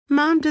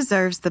Mom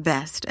deserves the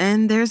best,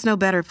 and there's no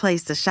better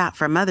place to shop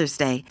for Mother's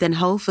Day than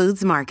Whole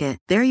Foods Market.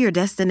 They're your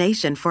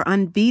destination for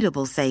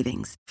unbeatable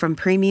savings, from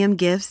premium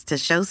gifts to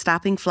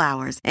show-stopping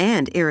flowers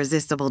and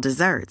irresistible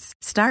desserts.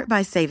 Start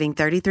by saving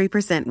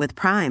 33% with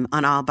Prime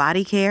on all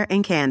body care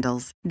and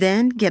candles.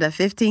 Then get a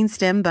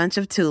 15-stem bunch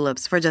of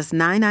tulips for just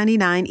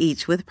 $9.99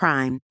 each with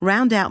Prime.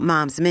 Round out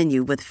Mom's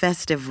menu with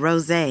festive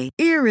rosé,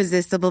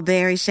 irresistible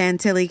berry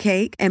chantilly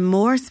cake, and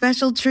more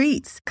special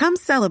treats. Come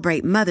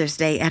celebrate Mother's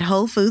Day at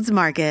Whole Foods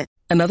Market.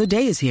 Another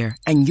day is here,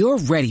 and you're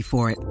ready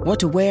for it. What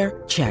to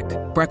wear? Check.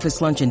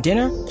 Breakfast, lunch, and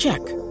dinner? Check.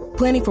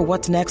 Planning for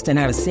what's next and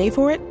how to save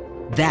for it?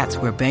 That's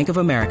where Bank of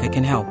America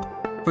can help.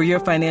 For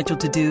your financial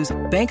to-dos,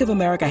 Bank of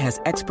America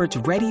has experts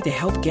ready to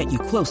help get you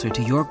closer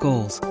to your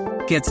goals.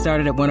 Get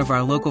started at one of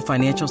our local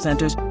financial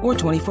centers or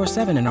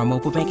 24/7 in our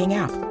mobile banking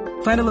app.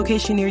 Find a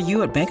location near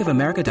you at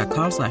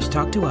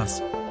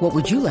bankofamerica.com/talktous. What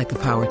would you like the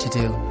power to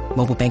do?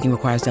 Mobile banking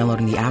requires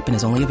downloading the app and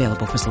is only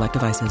available for select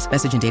devices.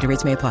 Message and data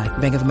rates may apply.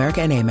 Bank of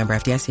America N.A., member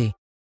FDIC.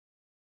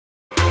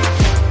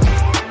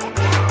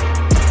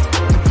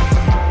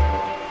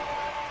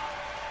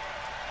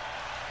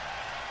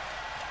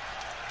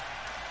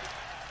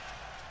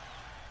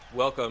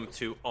 Welcome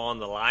to On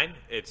the Line.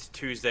 It's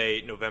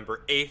Tuesday,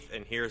 November 8th,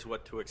 and here's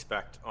what to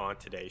expect on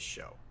today's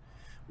show.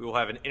 We will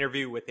have an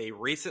interview with a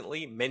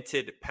recently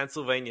minted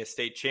Pennsylvania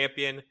state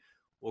champion.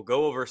 We'll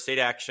go over state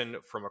action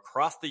from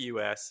across the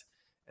U.S.,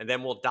 and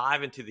then we'll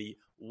dive into the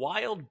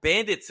wild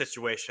Bandit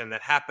situation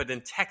that happened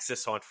in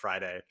Texas on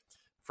Friday.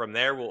 From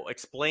there, we'll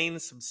explain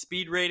some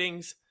speed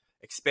ratings,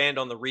 expand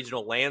on the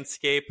regional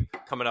landscape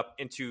coming up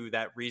into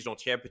that regional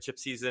championship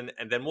season,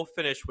 and then we'll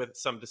finish with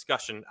some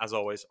discussion, as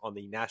always, on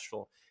the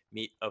national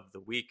meet of the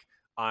week.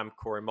 I'm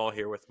Corey Mull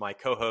here with my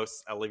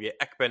co-hosts, Olivia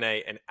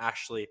Ekbene and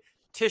Ashley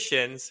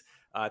Tishins.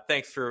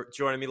 Thanks for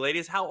joining me,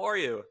 ladies. How are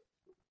you?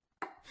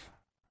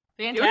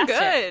 Fantastic. Doing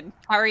good.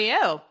 How are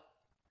you?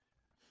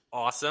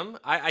 Awesome.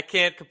 I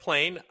can't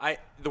complain.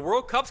 The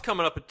World Cup's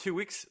coming up in 2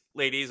 weeks,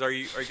 ladies. Are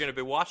you going to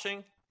be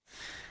watching?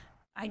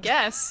 I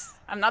guess.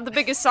 I'm not the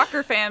biggest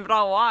soccer fan, but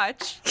I'll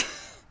watch.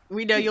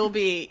 We know you'll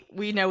be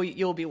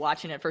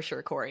watching it for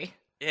sure, Corey.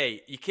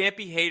 Hey, you can't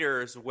be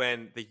haters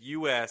when the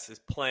U.S. is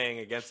playing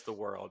against the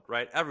world,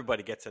 right?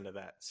 Everybody gets into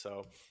that.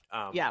 So,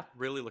 yeah,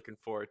 really looking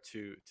forward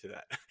to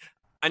that.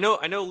 I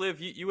know, Liv,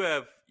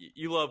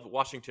 you love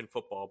Washington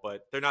football,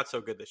 but they're not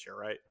so good this year,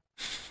 right?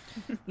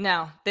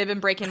 No, they've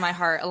been breaking my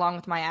heart along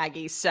with my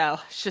Aggies. So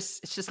it's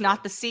just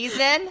not the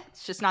season.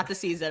 It's just not the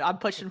season. I'm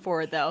pushing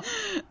forward though.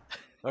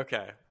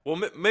 Okay. Well,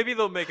 maybe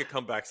they'll make a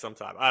comeback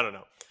sometime. I don't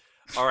know.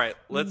 All right,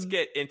 let's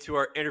get into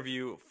our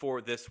interview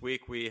for this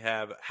week. We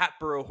have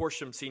Hatboro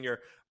Horsham senior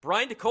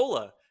Brian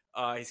DiCola.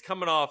 He's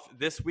coming off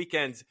this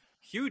weekend's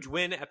huge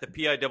win at the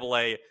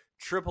PIAA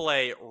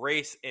AAA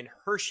race in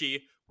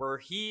Hershey, where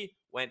he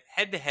went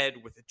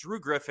head-to-head with Drew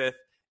Griffith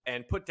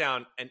and put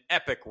down an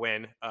epic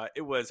win.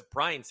 It was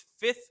Brian's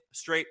fifth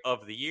straight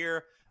of the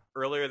year.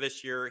 Earlier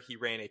this year, he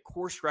ran a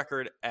course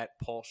record at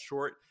Paul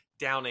Short,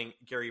 downing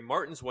Gary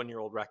Martin's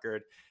one-year-old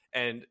record.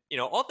 And,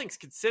 all things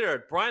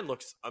considered, Brian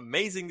looks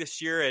amazing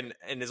this year and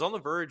is on the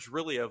verge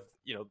really of,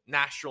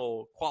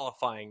 national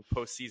qualifying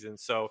postseason.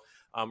 So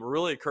we're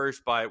really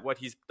encouraged by what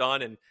he's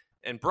done.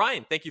 And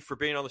Brian, thank you for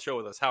being on the show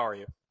with us. How are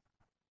you?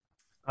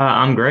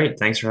 I'm great.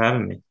 Thanks for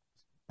having me.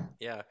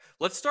 Yeah.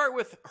 Let's start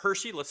with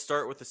Hershey. Let's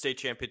start with the state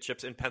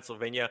championships in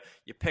Pennsylvania.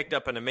 You picked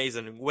up an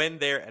amazing win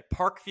there at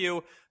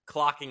Parkview,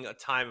 clocking a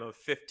time of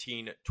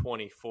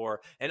 15:24.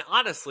 And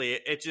honestly,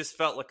 it just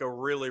felt like a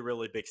really,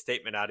 really big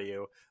statement out of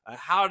you.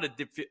 How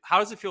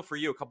does it feel for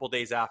you a couple of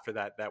days after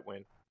that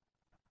win?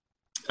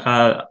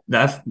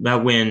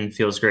 That win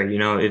feels great.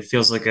 It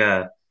feels like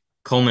a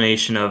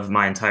culmination of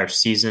my entire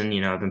season.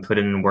 I've been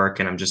putting in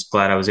work, and I'm just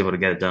glad I was able to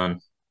get it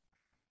done.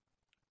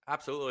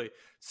 Absolutely.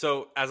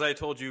 So as I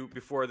told you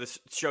before this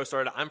show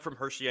started, I'm from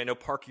Hershey. I know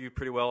Parkview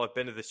pretty well. I've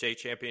been to the state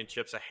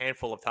championships a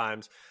handful of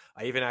times.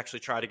 I even actually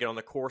tried to get on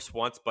the course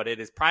once, but it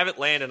is private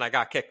land and I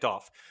got kicked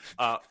off.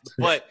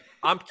 But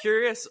I'm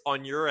curious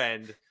on your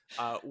end,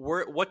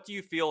 what do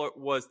you feel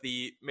was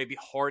the maybe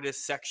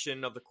hardest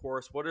section of the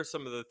course? What are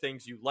some of the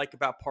things you like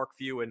about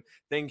Parkview and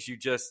things you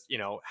just,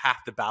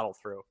 have to battle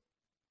through?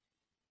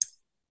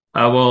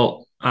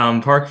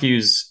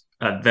 Parkview's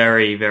a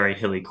very, very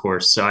hilly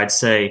course. So I'd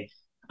say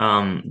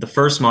the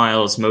first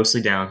mile is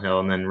mostly downhill,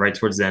 and then right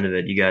towards the end of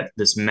it, you got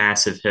this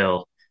massive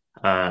hill.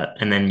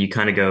 And then you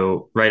kind of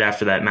go right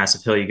after that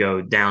massive hill, you go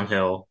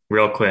downhill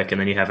real quick, and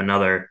then you have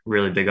another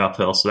really big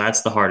uphill. So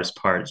that's the hardest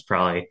part. It's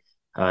probably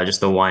just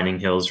the winding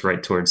hills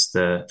right towards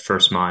the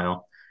first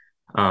mile.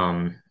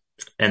 And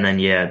then,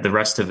 the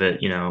rest of it,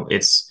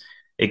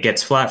 it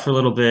gets flat for a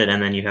little bit,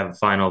 and then you have a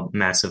final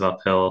massive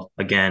uphill,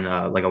 again,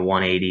 like a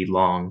 180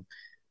 long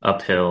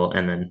uphill,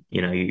 and then,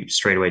 you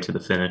straight away to the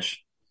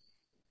finish.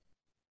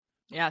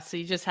 Yeah, so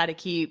you just had to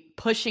keep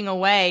pushing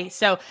away.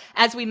 So,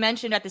 as we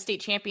mentioned at the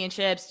state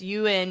championships,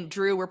 you and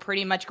Drew were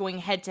pretty much going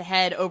head to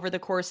head over the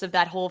course of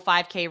that whole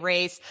 5K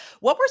race.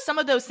 What were some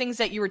of those things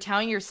that you were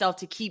telling yourself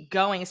to keep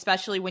going,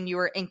 especially when you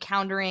were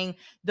encountering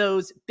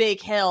those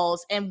big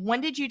hills? And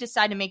when did you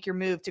decide to make your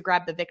move to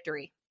grab the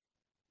victory?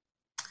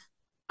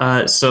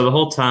 So the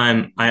whole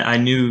time I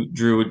knew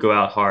Drew would go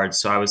out hard,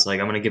 so I was like,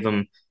 I'm going to give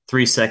him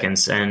 3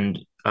 seconds. And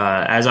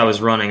as I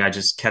was running, I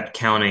just kept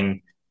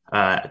counting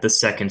the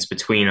seconds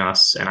between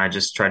us, and I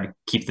just tried to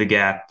keep the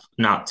gap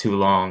not too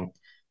long.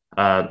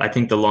 I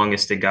think the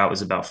longest it got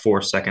was about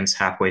 4 seconds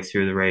halfway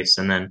through the race,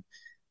 and then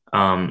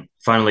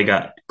finally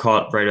got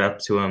caught right up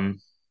to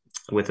him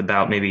with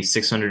about maybe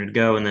 600 to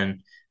go, and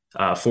then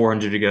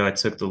 400 to go. I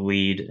took the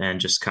lead and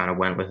just kind of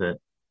went with it.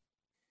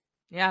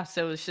 Yeah,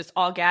 so it's just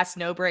all gas,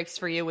 no brakes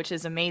for you, which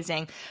is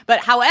amazing. But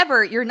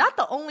however, you're not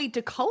the only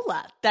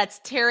DiCola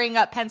that's tearing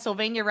up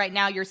Pennsylvania right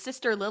now. Your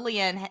sister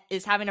Lillian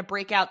is having a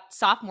breakout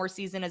sophomore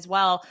season as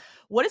well.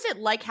 What is it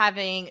like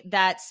having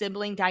that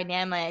sibling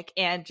dynamic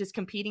and just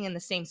competing in the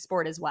same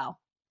sport as well?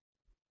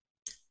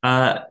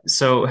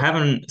 So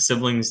having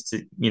siblings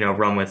to,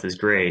 run with is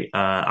great.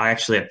 I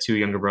actually have two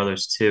younger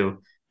brothers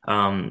too.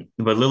 But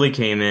Lily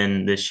came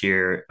in this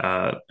year,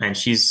 and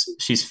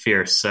she's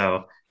fierce.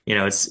 So,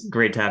 it's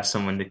great to have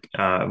someone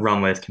to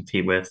run with,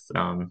 compete with,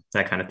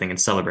 that kind of thing, and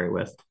celebrate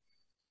with.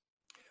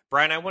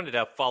 Brian, I wanted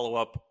to follow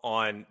up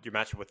on your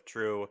matchup with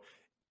Drew.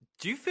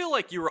 Do you feel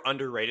like you were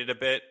underrated a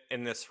bit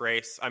in this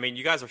race? I mean,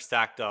 you guys are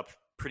stacked up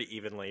pretty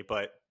evenly,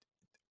 but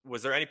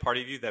was there any part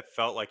of you that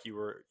felt like you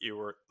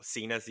were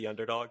seen as the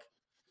underdog?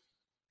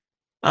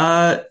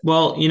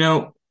 Well,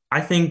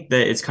 I think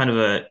that it's kind of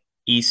a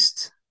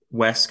east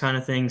west kind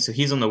of thing. So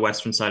he's on the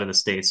western side of the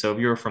state. So if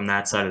you were from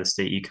that side of the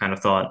state, you kind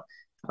of thought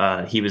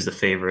he was the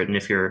favorite. And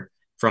if you're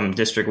from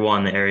District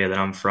 1, the area that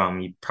I'm from,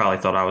 you probably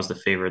thought I was the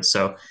favorite.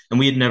 So, and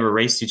we had never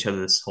raced each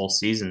other this whole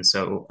season.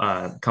 So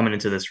coming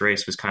into this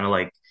race was kind of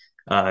like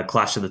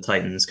Clash of the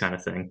Titans kind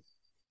of thing.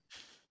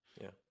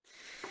 Yeah.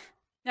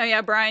 No,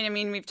 yeah, Brian, I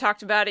mean, we've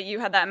talked about it.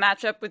 You had that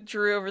matchup with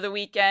Drew over the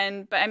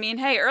weekend. But I mean,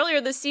 hey, earlier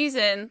this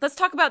season, let's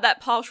talk about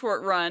that Paul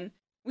Short run.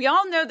 We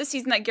all know the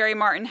season that Gary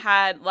Martin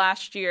had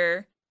last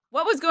year.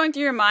 What was going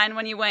through your mind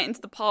when you went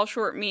into the Paul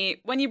Short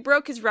meet, when you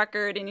broke his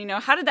record, and,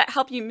 how did that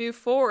help you move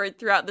forward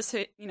throughout this,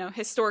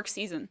 historic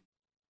season?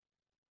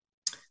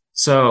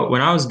 So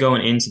when I was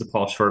going into the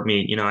Paul Short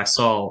meet, I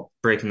saw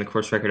breaking the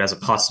course record as a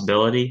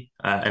possibility,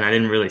 and I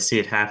didn't really see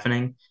it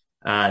happening.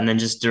 And then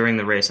just during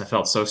the race, I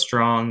felt so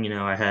strong.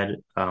 I had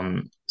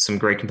some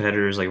great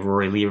competitors like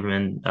Rory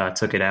Lieberman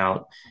took it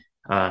out,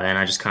 and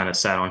I just kind of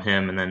sat on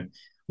him. And then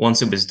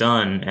once it was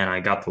done and I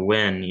got the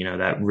win,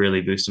 that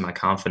really boosted my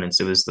confidence.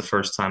 It was the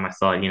first time I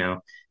thought,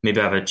 maybe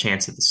I have a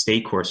chance at the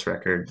state course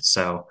record.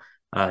 So,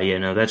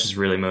 that just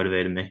really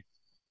motivated me.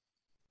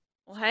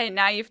 Well, hey,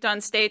 now you've done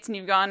states and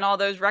you've gotten all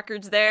those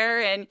records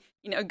there. And,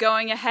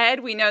 going ahead,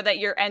 we know that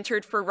you're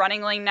entered for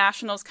Running Lane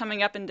Nationals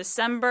coming up in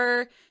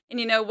December. And,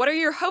 what are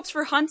your hopes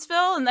for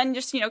Huntsville? And then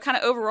just, kind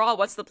of overall,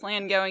 what's the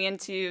plan going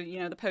into,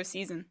 the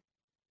postseason?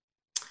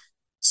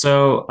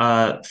 So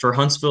for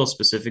Huntsville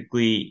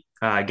specifically,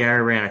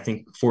 Gary ran, I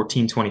think,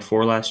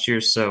 14:24 last year.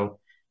 So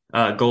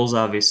goals,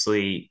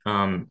 obviously,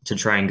 to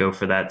try and go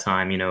for that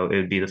time. It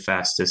would be the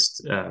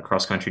fastest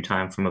cross country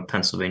time from a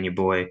Pennsylvania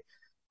boy.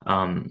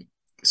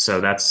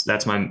 So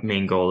that's my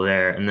main goal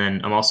there. And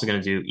then I'm also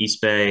going to do East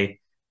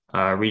Bay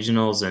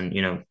regionals,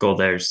 and goal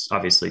there's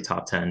obviously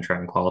top 10, try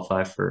and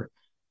qualify for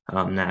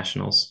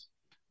nationals.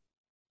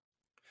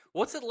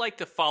 What's it like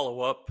to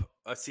follow up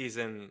a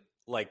season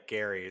like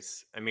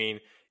Gary's? I mean,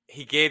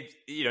 he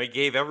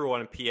gave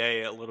everyone in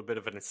PA a little bit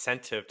of an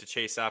incentive to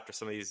chase after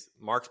some of these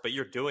marks, but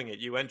you're doing it.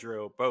 You and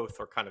Drew both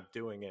are kind of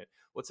doing it.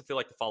 What's it feel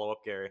like to follow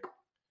up Gary?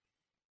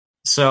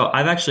 So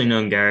I've actually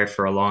known Gary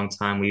for a long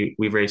time. We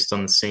raced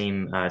on the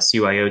same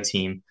CYO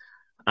team.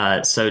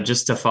 So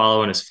just to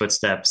follow in his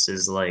footsteps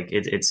is like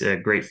it's a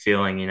great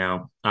feeling,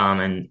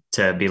 and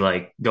to be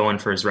like going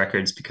for his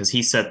records because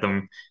he set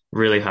them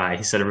really high.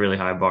 He set a really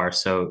high bar.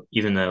 So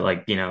even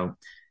to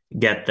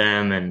get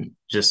them and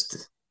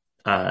just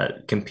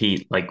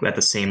compete like at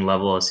the same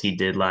level as he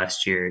did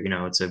last year,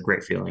 it's a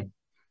great feeling.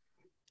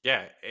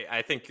 Yeah,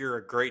 I think you're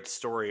a great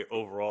story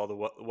overall to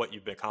what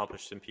you've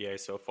accomplished in PA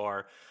so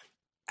far.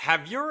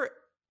 Have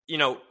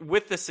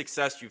with the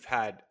success you've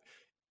had,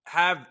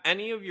 have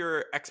any of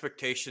your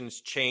expectations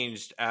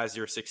changed as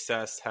your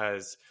success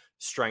has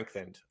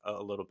strengthened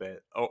a little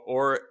bit?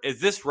 Or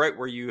is this right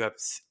where you have,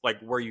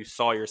 where you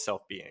saw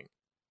yourself being?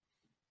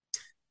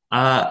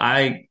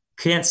 I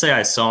can't say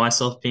I saw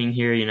myself being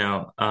here,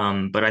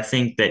 but I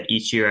think that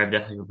each year I've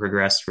definitely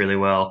progressed really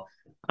well.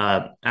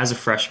 As a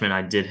freshman,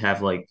 I did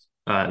have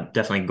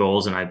definitely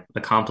goals, and I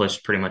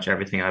accomplished pretty much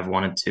everything I've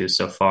wanted to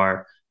so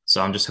far.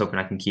 So I'm just hoping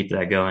I can keep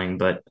that going.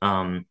 But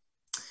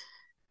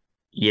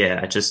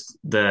yeah, just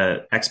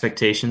the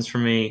expectations for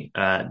me,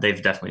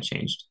 they've definitely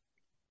changed.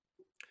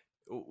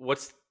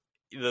 What's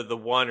the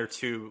one or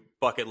two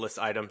bucket list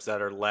items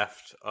that are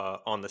left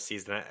on the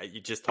season?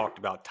 You just talked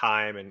about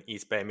time and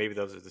East Bay. Maybe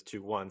those are the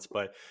two ones.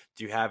 But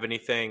do you have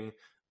anything,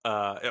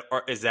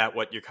 or is that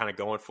what you're kind of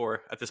going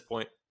for at this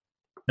point?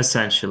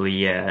 Essentially,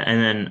 yeah.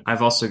 And then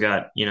I've also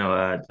got,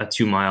 a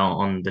 2 mile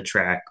on the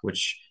track,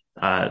 which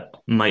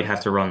might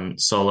have to run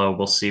solo.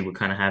 We'll see what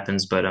kind of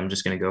happens, but I'm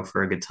just going to go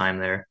for a good time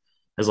there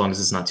as long as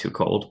it's not too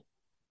cold.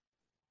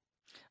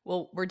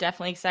 Well, we're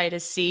definitely excited to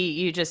see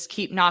you just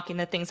keep knocking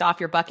the things off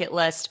your bucket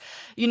list.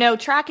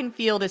 Track and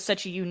field is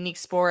such a unique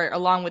sport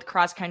along with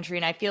cross country,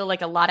 and I feel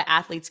like a lot of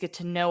athletes get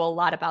to know a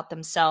lot about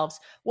themselves.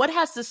 What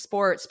has the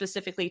sport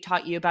specifically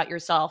taught you about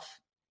yourself?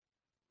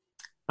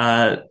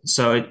 It's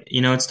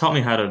taught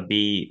me how to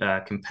be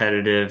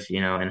competitive,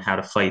 and how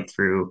to fight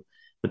through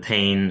the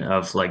pain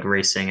of like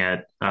racing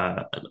at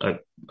a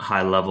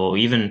high level,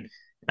 even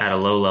at a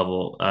low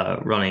level.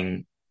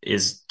 Running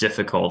is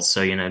difficult,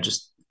 so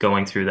just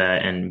going through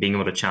that and being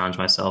able to challenge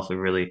myself, it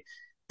really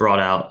brought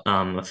out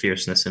a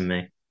fierceness in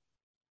me.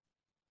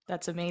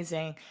 That's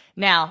amazing.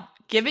 Now,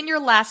 given your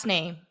last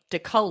name,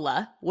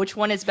 DiCola, which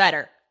one is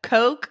better,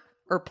 Coke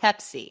or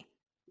Pepsi?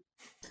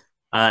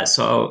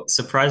 So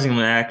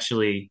surprisingly,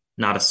 actually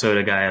not a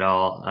soda guy at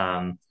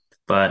all.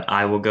 But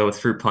I will go with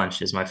fruit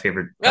punch is my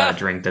favorite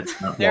drink. That's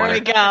not there water. we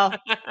go.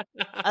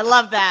 I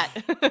love that.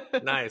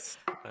 Nice.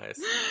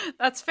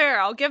 That's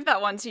fair. I'll give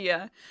that one to you.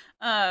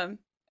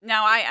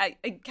 Now, I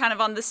kind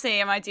of on the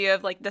same idea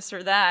of like this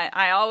or that.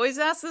 I always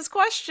ask this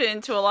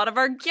question to a lot of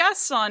our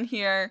guests on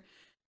here.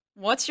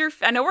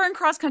 I know we're in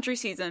cross country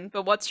season,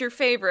 but what's your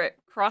favorite,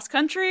 cross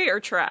country or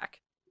track?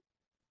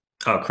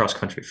 Oh, cross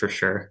country for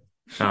sure.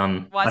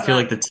 Why's I feel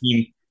that? like the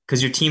team,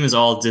 because your team is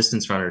all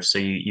distance runners, so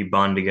you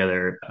bond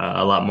together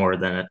a lot more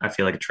than I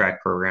feel like a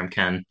track program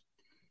can.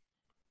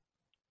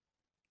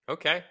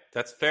 Okay,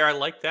 that's fair. I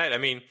like that. I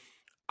mean,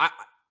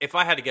 if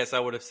I had to guess, I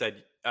would have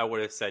said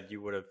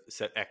you would have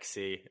said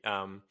XC.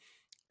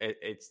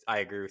 I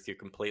agree with you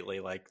completely.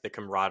 Like the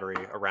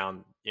camaraderie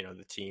around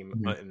the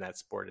team in that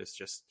sport is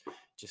just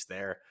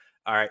there.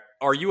 All right,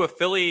 are you a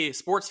Philly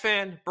sports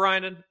fan,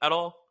 Brian, at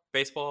all?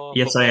 Baseball?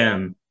 Yes, I Football?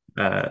 am.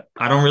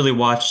 I don't really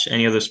watch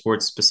any other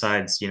sports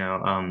besides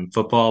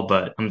football,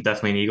 but I'm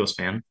definitely an Eagles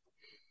fan.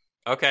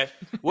 Okay.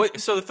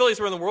 So the Phillies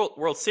were in the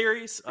World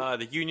Series.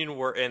 The Union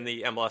were in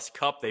the MLS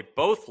Cup. They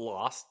both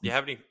lost. Do you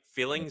have any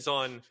feelings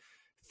on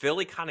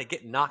Philly kind of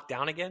getting knocked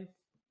down again?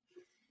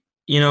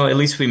 At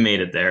least we made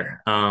it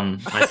there.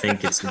 I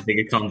think it's a big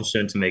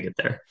accomplishment to make it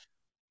there.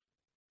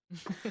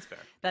 That's fair.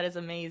 That is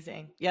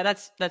amazing. Yeah,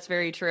 that's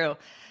very true.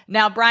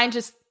 Now, Brian,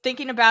 just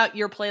thinking about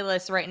your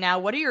playlist right now,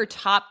 what are your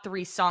top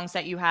 3 songs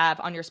that you have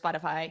on your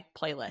Spotify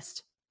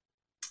playlist?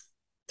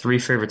 3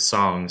 favorite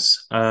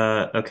songs.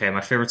 Okay,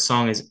 my favorite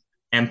song is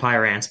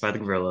Empire Ants by the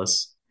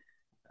Gorillaz.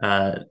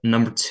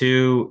 Number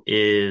 2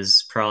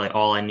 is probably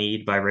All I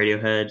Need by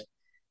Radiohead.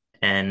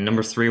 And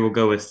number 3 will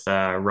go with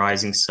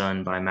Rising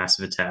Sun by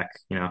Massive Attack.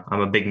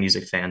 I'm a big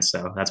music fan,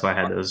 so that's why I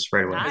had those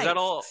right away. Nice. Is that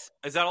all?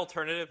 Is that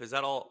alternative? Is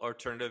that all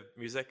alternative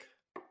music?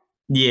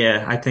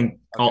 Yeah, I think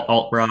Okay.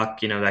 alt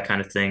rock, that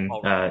kind of thing.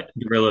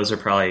 Gorillaz are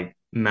probably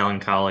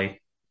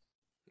melancholy.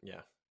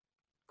 Yeah.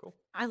 Cool.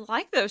 I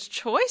like those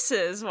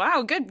choices.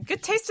 Wow, good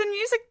taste in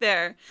music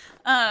there.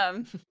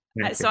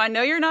 So I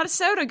know you're not a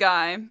soda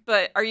guy,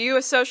 but are you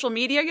a social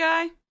media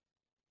guy?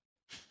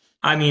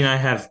 I mean, I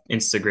have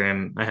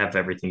Instagram. I have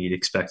everything you'd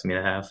expect me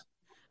to have.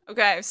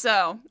 Okay,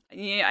 so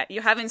yeah,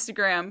 you have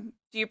Instagram.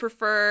 Do you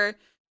prefer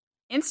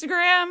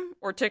Instagram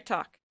or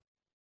TikTok?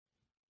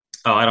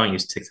 Oh, I don't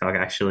use TikTok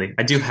actually.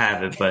 I do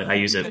have it, but I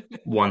use it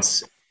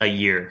once a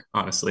year,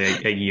 honestly.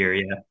 A year,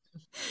 yeah.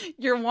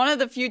 You're one of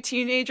the few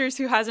teenagers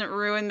who hasn't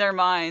ruined their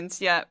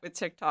minds yet with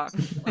TikTok.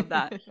 Love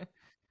that.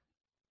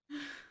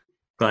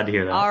 Glad to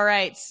hear that. All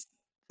right.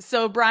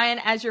 So,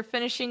 Brian, as you're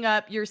finishing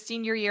up your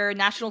senior year,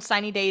 National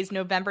Signing Day is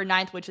November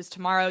 9th, which is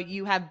tomorrow.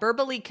 You have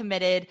verbally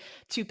committed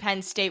to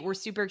Penn State. We're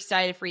super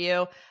excited for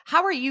you.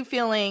 How are you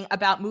feeling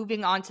about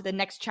moving on to the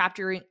next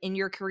chapter in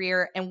your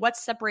career, and what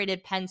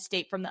separated Penn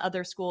State from the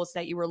other schools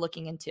that you were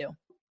looking into?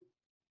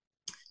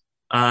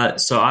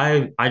 So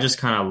I just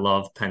kind of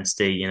love Penn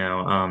State.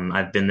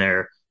 I've been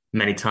there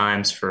many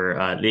times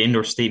for the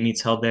indoor state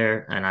meets held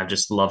there, and I've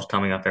just loved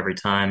coming up every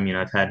time.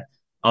 I've had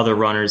other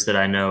runners that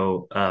I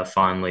know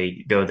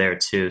fondly go there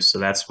too, so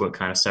that's what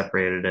kind of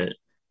separated it.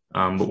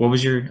 But what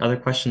was your other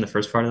question? The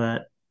first part of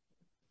that?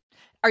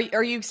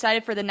 Are you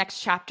excited for the next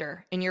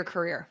chapter in your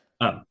career?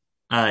 Oh,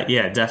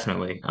 yeah,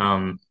 definitely.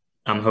 I'm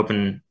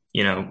hoping.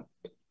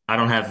 I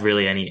don't have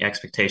really any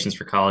expectations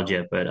for college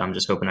yet, but I'm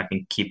just hoping I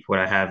can keep what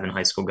I have in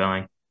high school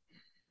going.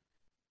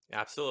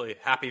 Absolutely.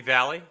 Happy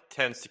Valley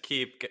tends to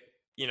keep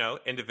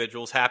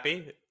individuals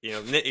happy.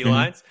 Nitty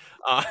lines.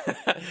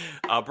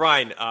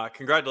 Brian,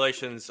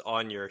 congratulations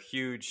on your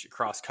huge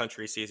cross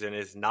country season.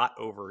 It is not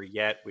over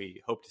yet.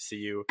 We hope to see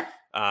you.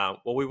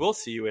 We will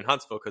see you in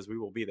Huntsville because we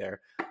will be there.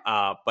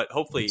 But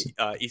hopefully,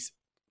 East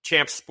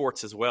Champs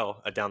Sports as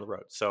well down the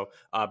road. So,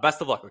 best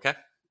of luck. Okay.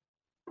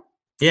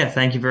 Yeah,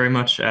 thank you very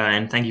much,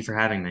 and thank you for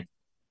having me.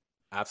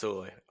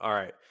 Absolutely. All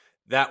right.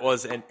 That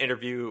was an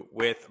interview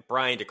with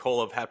Brian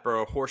DiCola of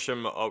Hatboro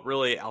Horsham. A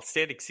really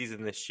outstanding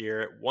season this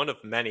year. One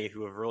of many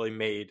who have really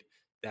made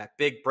that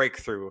big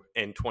breakthrough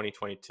in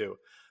 2022.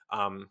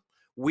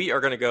 We are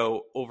going to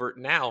go over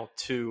now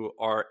to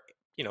our,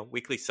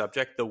 weekly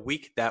subject, the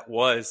week that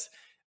was.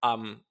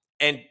 And,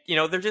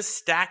 they're just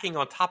stacking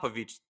on top of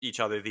each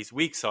other. These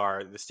weeks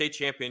are the state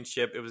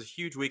championship. It was a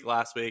huge week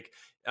last week.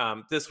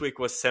 This week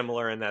was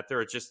similar in that there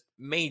are just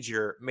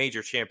major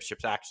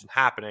championships action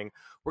happening.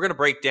 We're going to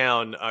break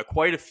down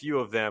quite a few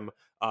of them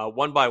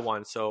one by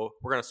one. So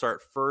we're going to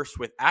start first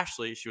with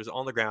Ashley. She was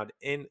on the ground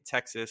in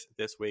Texas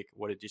this week.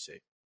 What did you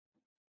see?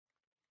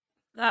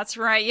 That's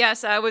right.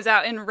 Yes, I was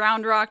out in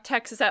Round Rock,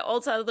 Texas at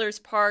Old Settlers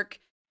Park.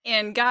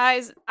 And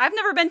guys, I've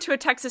never been to a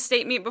Texas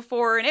State meet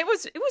before, and it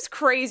was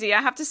crazy,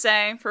 I have to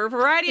say, for a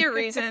variety of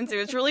reasons. It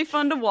was really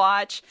fun to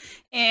watch.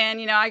 And,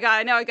 I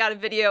got a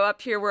video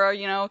up here where,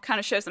 kind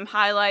of show some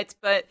highlights,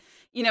 but,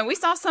 we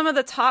saw some of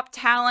the top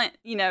talent,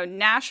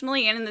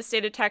 nationally and in the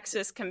state of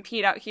Texas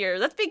compete out here.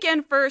 Let's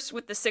begin first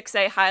with the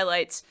 6A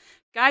highlights.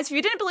 Guys, if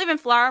you didn't believe in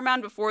Flower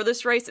Mound before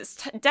this race, it's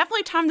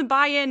definitely time to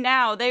buy in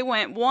now. They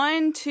went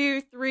 1,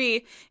 2,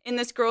 3 in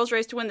this girls'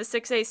 race to win the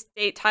 6A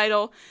state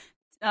title.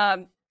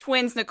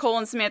 Twins Nicole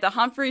and Samantha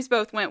Humphreys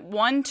both went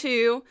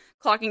 1-2,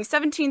 clocking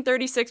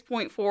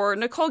 17:36.4.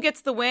 Nicole gets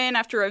the win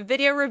after a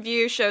video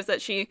review shows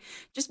that she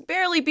just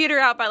barely beat her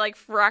out by like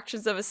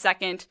fractions of a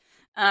second.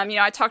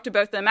 I talked to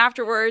both of them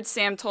afterwards.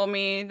 Sam told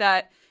me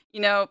that,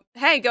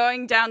 hey,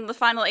 going down the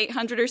final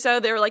 800 or so,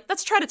 they were like,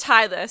 let's try to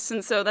tie this.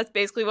 And so that's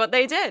basically what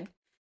they did.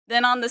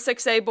 Then on the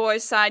 6A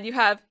boys side, you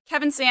have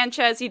Kevin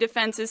Sanchez. He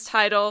defends his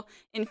title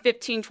in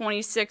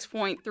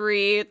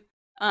 15:26.3.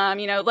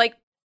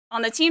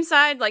 On the team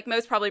side, like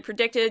most probably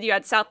predicted, you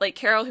had South Lake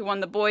Carroll, who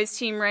won the boys'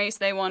 team race.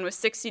 They won with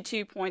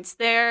 62 points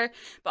there.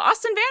 But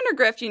Austin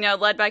Vandergrift,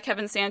 led by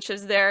Kevin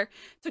Sanchez there,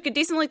 took a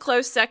decently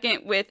close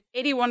second with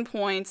 81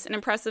 points, an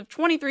impressive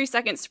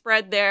 23-second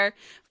spread there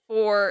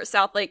for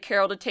South Lake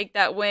Carroll to take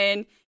that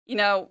win.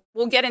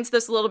 We'll get into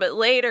this a little bit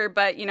later,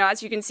 but,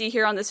 as you can see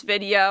here on this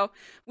video,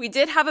 we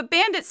did have a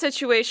bandit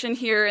situation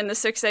here in the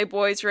 6A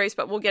boys race,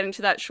 but we'll get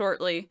into that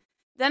shortly.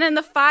 Then in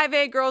the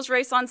 5A girls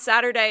race on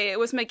Saturday, it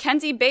was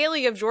Mackenzie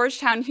Bailey of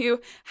Georgetown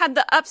who had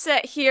the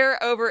upset here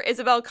over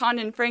Isabel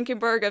Condon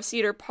Frankenberg of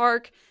Cedar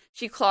Park.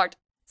 She clocked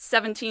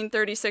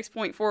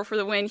 17:36.4 for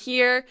the win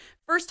here.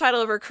 First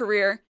title of her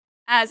career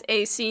as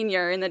a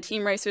senior. In the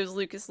team race, it was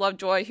Lucas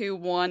Lovejoy who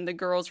won the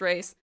girls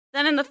race.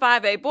 Then in the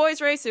 5A boys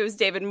race, it was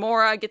David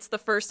Mora, gets the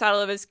first title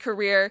of his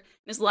career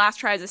in his last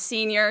try as a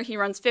senior. He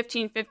runs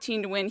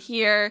 15:15 to win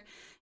here.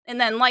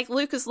 And then like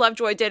Lucas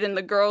Lovejoy did in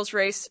the girls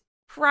race,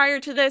 prior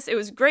to this, it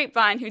was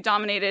Grapevine who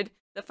dominated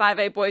the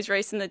 5A boys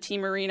race in the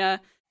team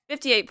arena,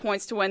 58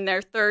 points to win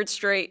their third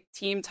straight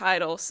team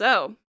title.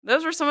 So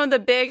those were some of the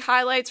big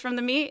highlights from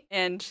the meet.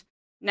 And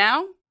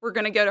now we're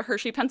going to go to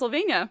Hershey,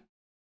 Pennsylvania.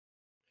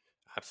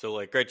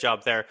 Absolutely. Great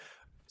job there.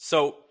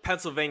 So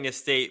Pennsylvania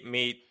State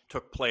meet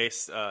took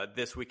place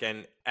this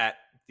weekend at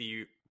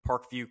the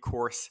Parkview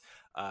course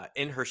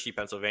in Hershey,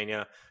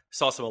 Pennsylvania.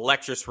 Saw some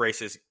electric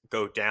races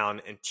go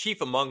down, and chief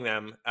among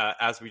them,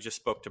 as we just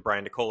spoke to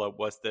Brian DiCola,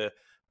 was the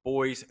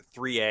boys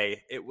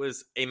 3A. It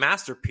was a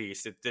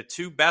masterpiece. The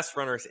two best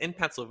runners in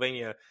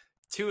Pennsylvania,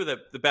 two of the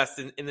best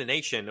in the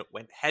nation,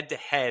 went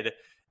head-to-head,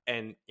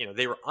 and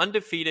they were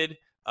undefeated.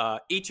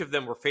 Each of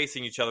them were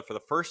facing each other for the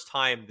first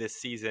time this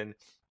season,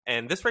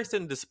 and this race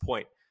didn't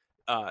disappoint.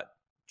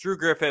 Drew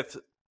Griffith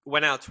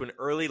went out to an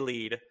early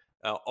lead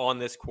on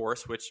this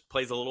course, which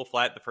plays a little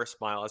flat at the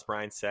first mile, as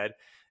Brian said.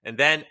 And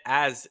then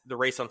as the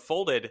race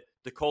unfolded,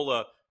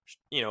 DiCola,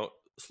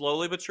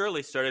 slowly but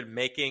surely started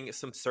making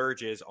some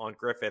surges on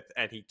Griffith,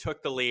 and he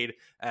took the lead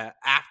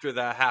after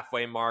the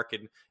halfway mark.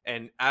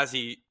 And as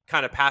he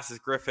kind of passes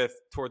Griffith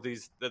toward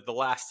the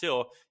last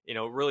hill,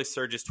 really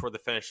surges toward the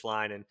finish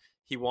line. And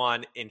he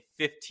won in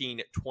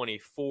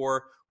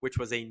 15:24, which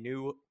was a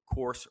new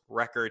course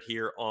record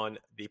here on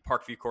the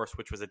Parkview course,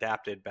 which was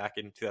adapted back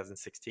in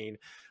 2016.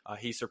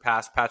 He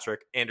surpassed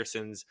Patrick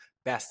Anderson's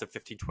best of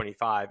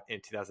 15:25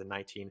 in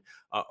 2019.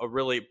 A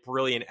really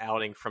brilliant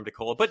outing from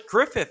DiCola. But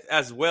Griffith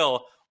as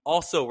well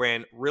also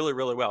ran really,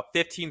 really well.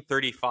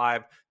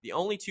 15:35, the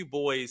only two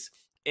boys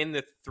in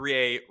the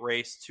 3A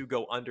race to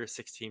go under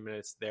 16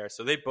 minutes there.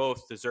 So they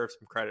both deserve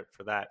some credit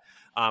for that.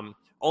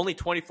 Only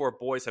 24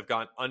 boys have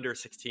gone under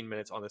 16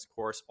 minutes on this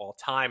course all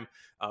time.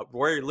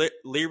 Rory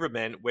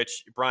Lieberman,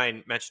 which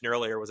Brian mentioned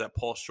earlier, was at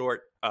Paul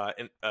Short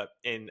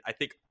in I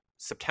think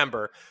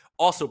September,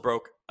 also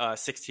broke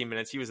 16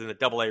 minutes. He was in the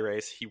AA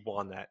race. He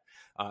won that.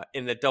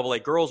 In the AA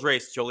girls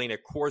race, Jolena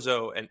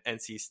Corzo and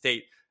NC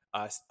State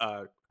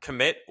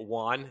commit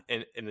won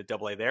in the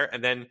AA there.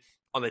 And then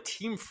on the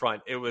team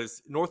front, it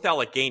was North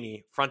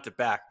Allegheny front to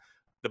back.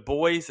 The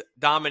boys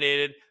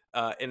dominated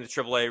in the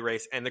AAA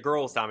race, and the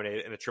girls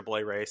dominated in the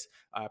AAA race.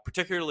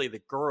 Particularly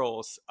the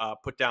girls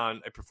put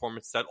down a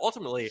performance that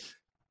ultimately,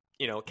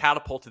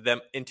 catapulted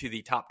them into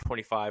the top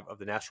 25 of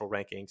the national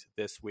rankings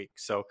this week.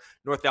 So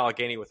North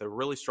Allegheny with a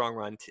really strong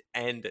run to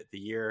end the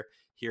year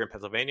here in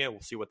Pennsylvania.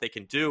 We'll see what they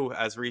can do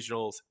as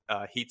regionals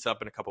heats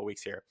up in a couple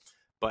weeks here.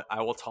 But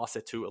I will toss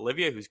it to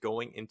Olivia, who's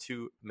going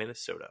into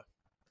Minnesota.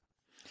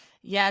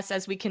 Yes,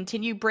 as we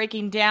continue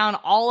breaking down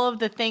all of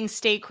the things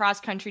state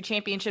cross country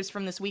championships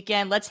from this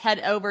weekend, let's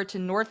head over to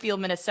Northfield,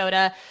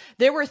 Minnesota.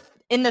 There were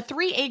in the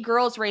 3A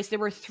girls race, there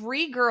were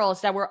 3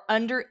 girls that were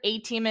under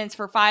 18 minutes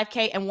for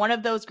 5K. And one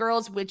of those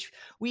girls, which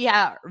we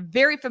are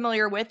very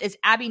familiar with, is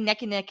Abby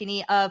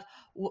Nekinikini of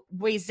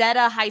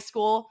Wayzata High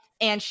School.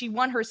 And she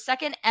won her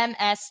second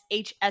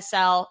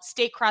MSHSL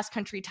state cross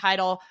country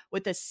title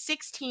with a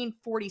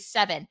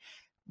 16:47.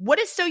 What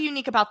is so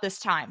unique about this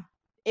time?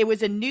 It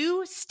was a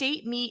new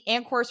state meet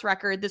and course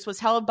record. This was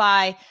held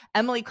by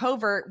Emily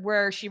Covert,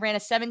 where she ran a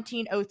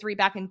 17:03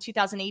 back in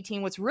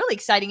 2018. What's really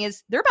exciting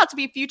is they're about to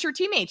be future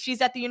teammates. She's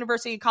at the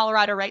University of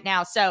Colorado right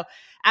now. So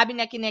Abby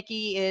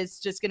Nekinicki is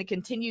just going to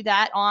continue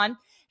that on.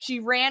 She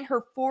ran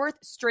her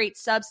 4th straight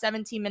sub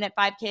 17-minute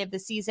 5K of the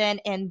season,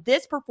 and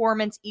this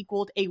performance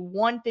equaled a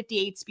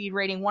 158 speed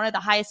rating, one of the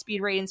highest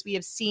speed ratings we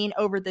have seen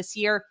over this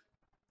year.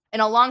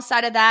 And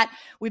alongside of that,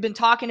 we've been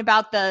talking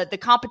about the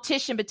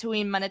competition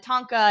between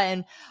Minnetonka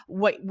and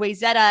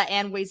Wayzata,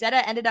 and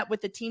Wayzata ended up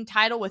with the team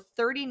title with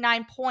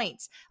 39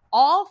 points.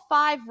 All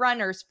 5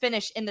 runners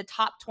finished in the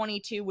top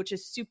 22, which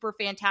is super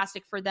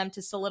fantastic for them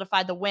to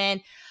solidify the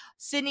win.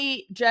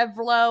 Sydney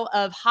Jevlo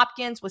of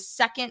Hopkins was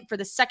second for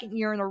the second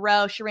year in a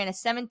row. She ran a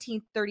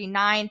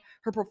 17:39.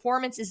 Her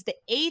performance is the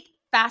 8th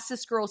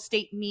fastest girls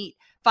state meet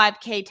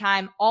 5K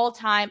time all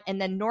time. And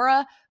then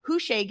Nora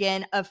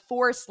Hushagen of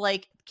Forest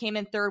Lake came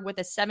in third with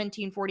a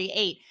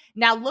 17:48.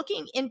 Now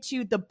looking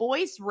into the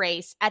boys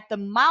race at the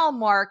mile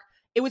mark,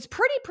 it was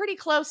pretty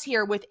close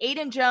here with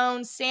Aiden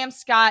Jones, Sam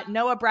Scott,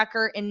 Noah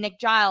Brecker, and Nick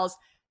Giles.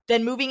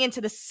 Then moving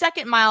into the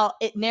second mile,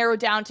 it narrowed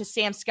down to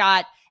Sam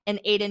Scott and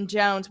Aiden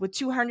Jones with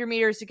 200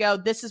 meters to go.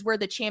 This is where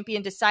the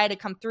champion decided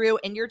to come through,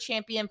 and your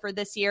champion for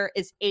this year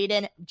is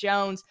Aiden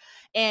Jones,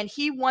 and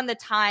he won the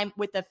time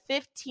with a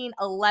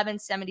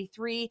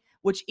 15:11.73,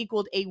 which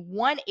equaled a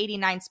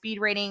 189 speed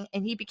rating,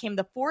 and he became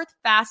the 4th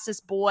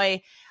fastest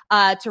boy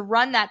to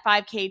run that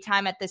 5K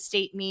time at the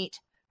state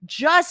meet,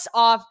 just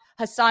off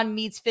Hassan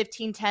Mead's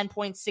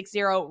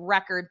 15:10.60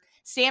 record.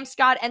 Sam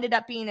Scott ended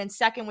up being in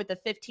second with a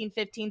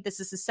 15:15. This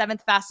is the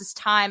 7th fastest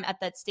time at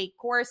that state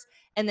course.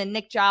 And then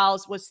Nick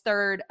Giles was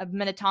third of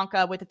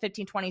Minnetonka with a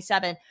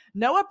 15:27.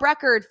 Noah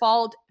Breckard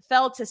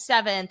fell to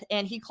 7th,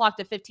 and he clocked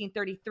a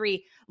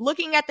 15:33.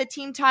 Looking at the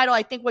team title,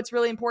 I think what's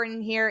really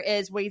important here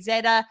is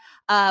Wayzata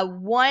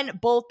won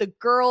both the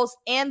girls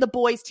and the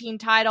boys team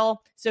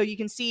title. So you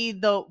can see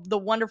the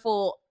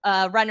wonderful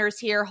runners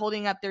here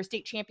holding up their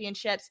state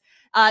championships.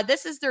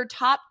 This is their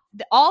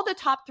all the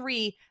top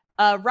 3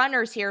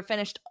 runners here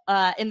finished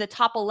in the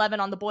top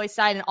 11 on the boys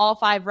side, and all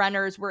 5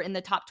 runners were in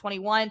the top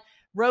 21.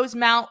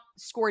 Rosemount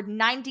scored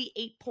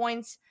 98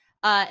 points,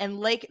 and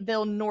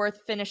Lakeville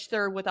North finished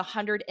third with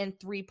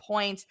 103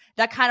 points.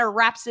 That kind of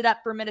wraps it up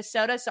for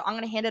Minnesota. So I'm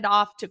going to hand it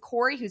off to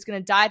Corey, who's going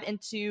to dive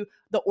into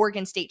the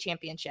Oregon State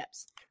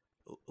Championships.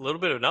 A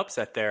little bit of an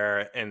upset there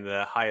in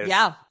the highest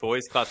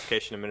boys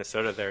classification in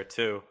Minnesota there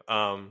too.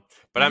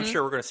 But I'm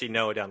sure we're going to see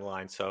Noah down the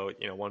line. So,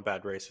 one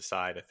bad race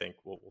aside, I think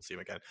we'll see him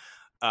again.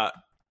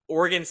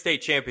 Oregon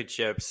State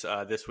Championships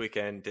this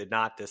weekend did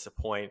not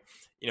disappoint.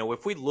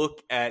 If we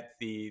look at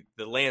the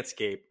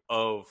landscape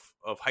of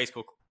high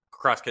school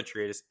cross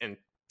country and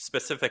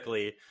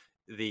specifically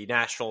the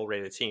national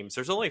rated teams,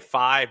 there's only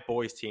 5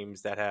 boys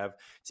teams that have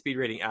speed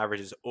rating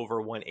averages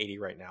over 180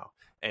 right now,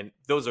 and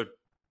those are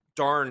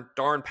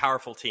darn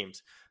powerful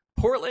teams.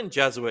 Portland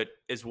Jesuit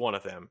is one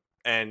of them,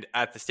 and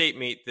at the state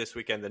meet this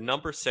weekend, the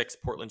number 6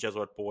 Portland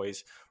Jesuit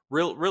boys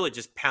really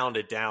just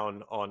pounded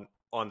down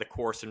on the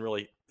course and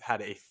really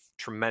had a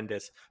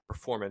tremendous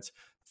performance.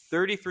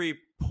 33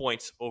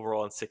 points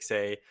overall in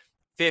 6A,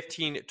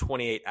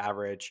 15:28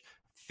 average,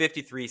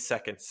 53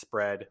 second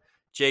spread.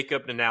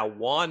 Jacob now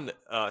won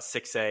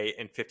 6A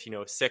in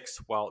 15:06,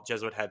 while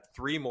Jesuit had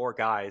 3 more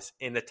guys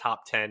in the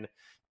top 10.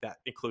 That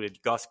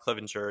included Gus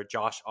Clevenger,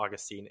 Josh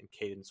Augustine, and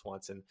Caden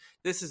Swanson.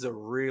 This is a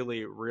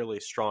really, really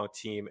strong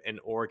team in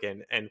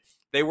Oregon, and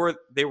they were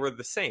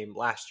the same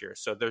last year.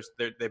 So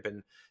they've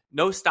been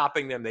no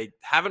stopping them. They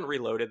haven't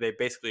reloaded. They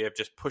basically have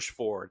just pushed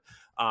forward.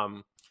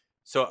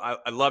 So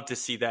I love to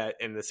see that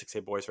in the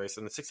 6A boys race.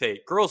 In the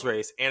 6A girls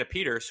race, Anna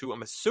Peters, who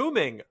I'm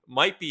assuming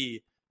might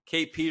be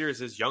Kate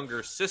Peters'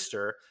 younger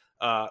sister,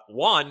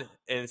 won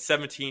in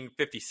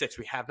 17:56.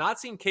 We have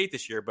not seen Kate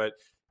this year, but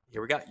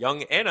here we got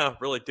young Anna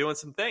really doing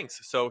some things.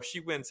 So she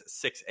wins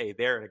 6A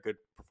there in a good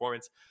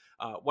performance.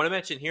 Want to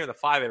mention here in the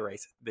 5A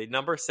race, the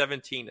number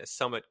 17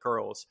 Summit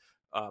girls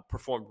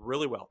performed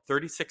really well.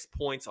 36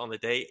 points on the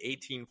day,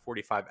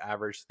 18:45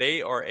 average.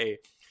 They are a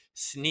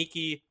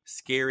sneaky,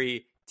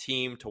 scary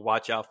team to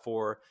watch out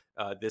for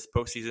this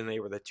postseason.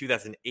 They were the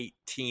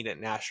 2018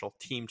 national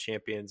team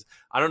champions.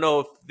 I don't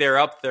know if they're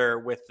up there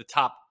with the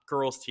top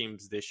girls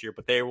teams this year,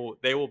 but they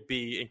will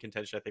be in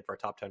contention, I think, for a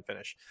top 10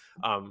 finish.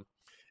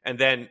 And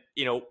then,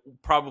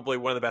 probably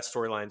one of the best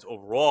storylines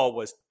overall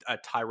was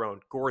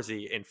Tyrone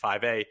Gorsey in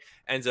 5A.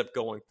 Ends up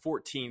going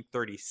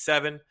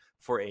 14:37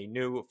 for a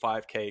new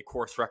 5K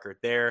course record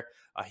there.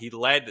 He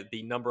led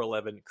the number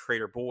 11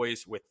 Crater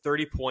Boys with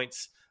 30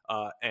 points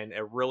and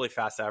a really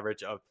fast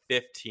average of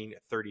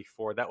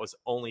 15:34. That was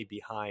only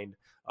behind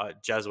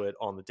Jesuit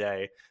on the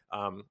day.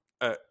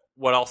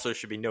 What also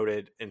should be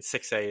noted in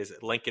 6A is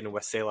Lincoln and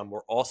West Salem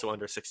were also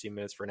under 60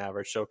 minutes for an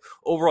average. So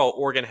overall,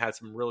 Oregon had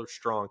some really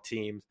strong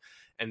teams.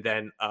 And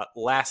then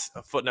last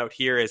footnote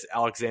here is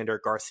Alexander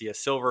Garcia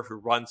Silver, who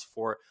runs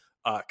for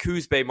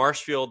Coos Bay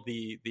Marshfield,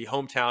 the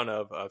hometown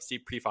of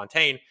Steve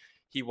Prefontaine.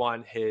 He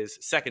won his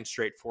second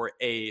straight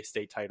 4A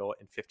state title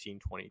in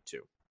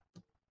 15:22.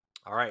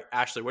 All right,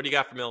 Ashley, what do you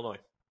got from Illinois?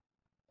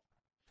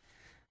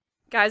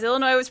 Guys,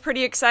 Illinois was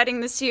pretty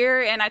exciting this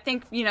year, and I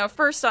think,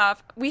 first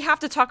off, we have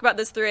to talk about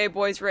this 3A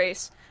boys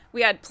race.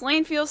 We had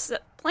Plainfield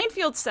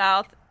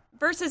South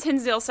versus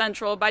Hinsdale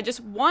Central. By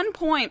just 1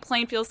 point,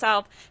 Plainfield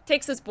South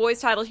takes this boys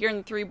title here in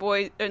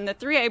the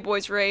 3A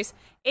boys race.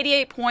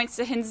 88 points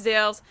to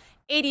Hinsdale's,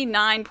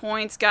 89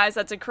 points. Guys,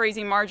 that's a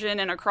crazy margin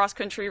in a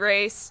cross-country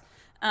race.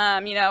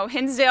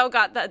 Hinsdale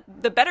got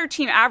the better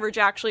team average,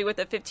 actually, with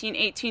a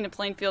 15:18 to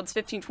Plainfield's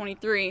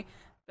 15:23.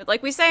 But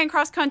like we say in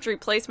cross-country,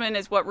 placement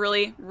is what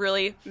really,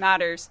 really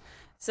matters.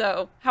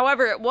 So,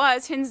 however, it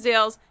was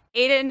Hinsdale's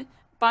Aiden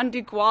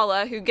Bandit,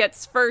 who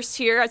gets first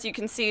here, as you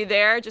can see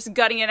there, just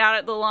gutting it out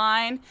at the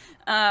line,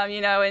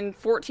 in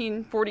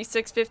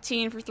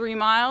 14:46.15 for 3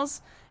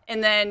 miles.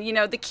 And then,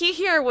 the key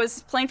here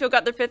was Plainfield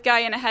got their 5th guy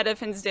in ahead of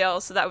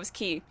Hinsdale, so that was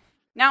key.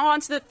 Now on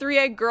to the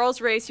 3A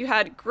girls race. You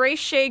had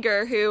Grace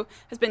Shager, who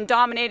has been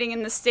dominating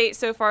in the state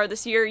so far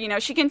this year.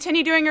 She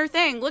continued doing her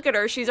thing. Look at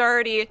her. She's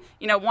already,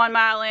 1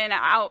 mile in,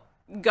 out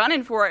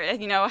gunning for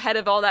it, ahead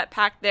of all that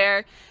pack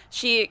there.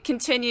 She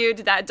continued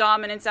that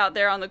dominance out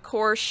there on the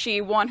course.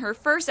 She won her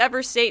first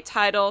ever state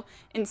title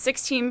in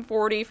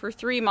 16:40 for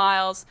 3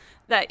 miles.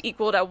 That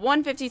equaled a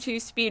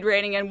 152 speed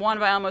rating and won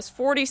by almost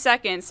 40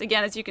 seconds.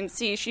 Again, as you can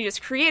see, she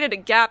just created a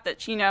gap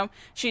that,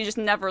 she just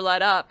never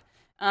let up.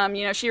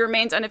 She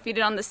remains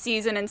undefeated on the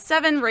season in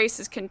 7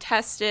 races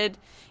contested.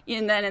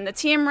 And then in the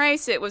team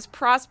race, it was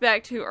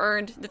Prospect who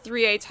earned the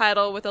 3A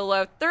title with a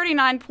low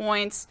 39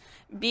 points,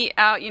 beat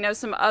out,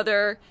 some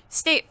other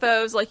state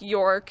foes like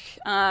York.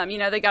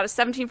 They got a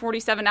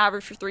 17:47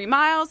 average for 3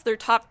 miles. Their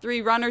top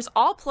 3 runners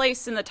all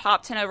placed in the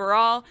top 10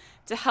 overall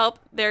to help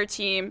their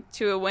team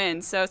to a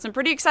win. So some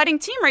pretty exciting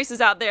team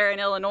races out there in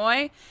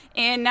Illinois.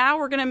 And now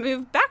we're going to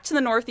move back to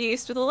the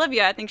Northeast with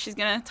Olivia. I think she's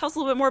going to tell us a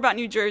little bit more about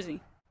New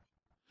Jersey.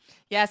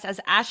 Yes, as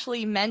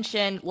Ashley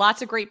mentioned,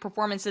 lots of great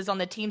performances on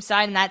the team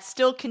side, and that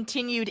still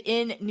continued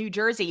in New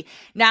Jersey.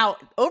 Now,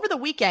 over the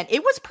weekend,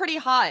 it was pretty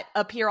hot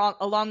up here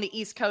along the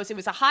East Coast. It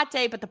was a hot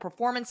day, but the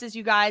performances,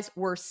 you guys,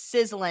 were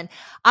sizzling.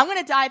 I'm going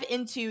to dive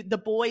into the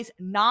boys'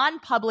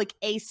 non-public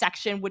A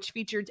section, which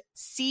featured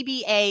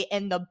CBA,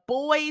 and the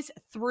boys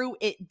threw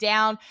it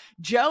down.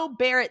 Joe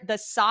Barrett, the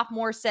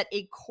sophomore, set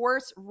a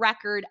course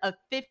record of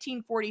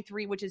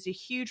 15:43, which is a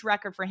huge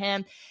record for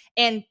him.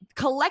 And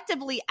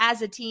collectively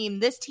as a team,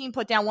 this team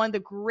put down one of the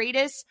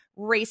greatest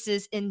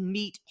races in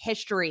meet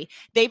history.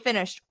 They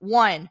finished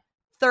 1,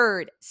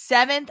 3rd,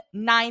 7th,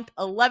 9th,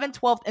 11th,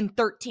 12th, and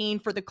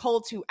 13th for the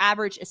Colts, who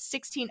averaged a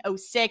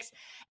 16:06.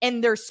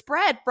 And their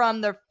spread from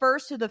the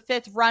 1st to the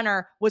 5th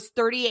runner was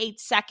 38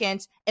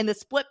 seconds. And the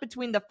split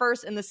between the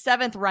 1st and the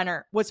 7th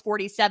runner was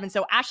 47.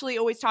 So Ashley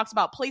always talks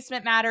about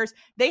placement matters.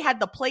 They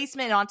had the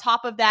placement, and on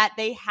top of that,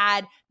 they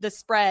had the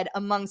spread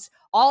amongst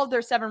all of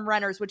their 7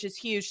 runners, which is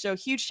huge. So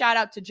huge shout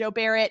out to Joe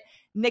Barrett,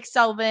 Nick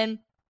Sullivan,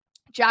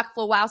 Jack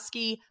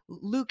Flowowski,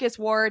 Lucas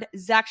Ward,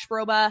 Zach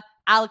Sproba,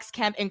 Alex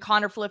Kemp, and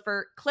Connor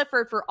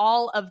Clifford for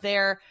all of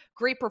their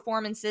great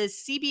performances.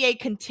 CBA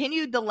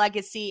continued the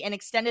legacy and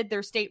extended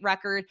their state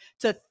record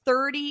to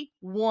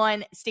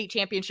 31 state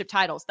championship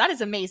titles. That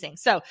is amazing.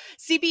 So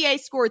CBA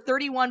scored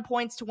 31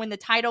 points to win the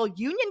title.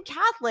 Union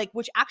Catholic,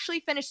 which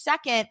actually finished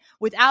second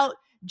without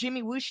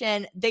Jimmy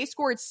Wushin, they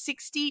scored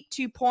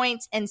 62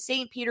 points, and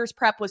St. Peter's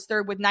Prep was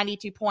third with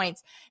 92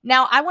 points.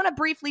 Now, I want to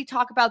briefly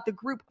talk about the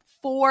Group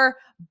 4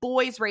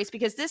 boys race,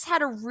 because this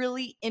had a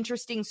really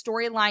interesting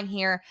storyline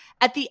here.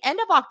 At the end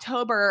of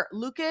October,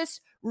 Lucas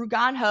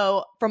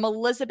Ruganho from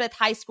Elizabeth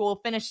High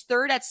School finished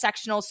 3rd at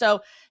sectional.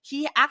 So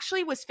he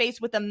actually was faced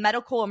with a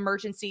medical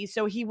emergency.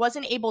 So he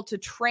wasn't able to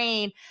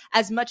train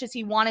as much as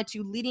he wanted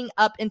to leading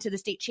up into the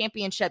state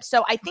championship.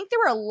 So I think there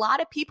were a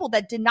lot of people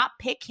that did not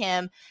pick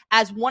him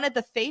as one of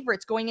the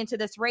favorites going into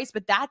this race,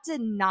 but that did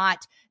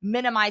not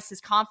minimize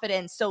his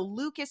confidence. So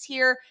Lucas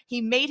here,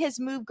 he made his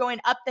move going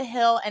up the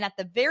hill, and at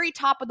the very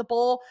top of the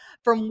bowl,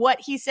 from what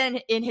he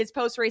said in his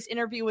post-race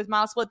interview with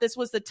Miles Split, this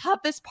was the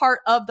toughest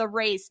part of the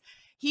race.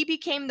 He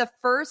became the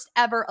first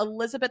ever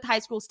Elizabeth High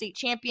School state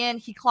champion.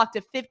 He clocked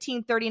a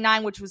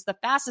 15:39, which was the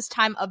fastest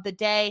time of the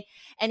day.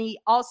 And he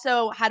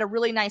also had a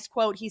really nice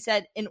quote. He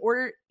said,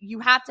 you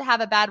have to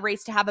have a bad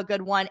race to have a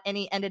good one. And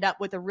he ended up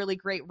with a really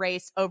great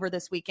race over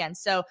this weekend.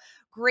 So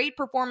great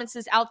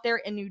performances out there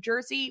in New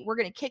Jersey. We're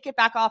going to kick it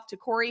back off to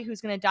Corey, who's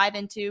going to dive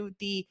into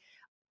the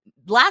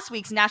last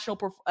week's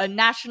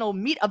national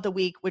meet of the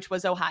week, which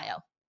was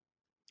Ohio.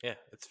 Yeah,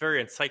 it's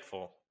very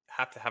insightful.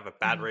 have to have a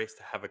bad race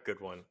to have a good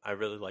one. I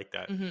really like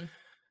that. Mm-hmm.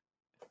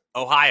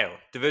 Ohio,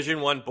 Division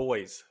I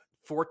boys,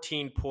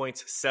 14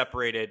 points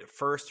separated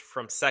first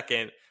from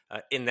second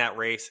in that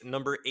race.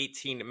 Number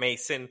 18,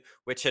 Mason,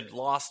 which had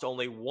lost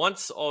only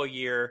once all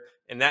year,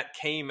 and that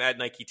came at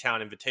Nike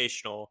Town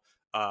Invitational,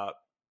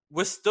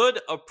 withstood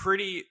a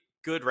pretty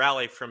good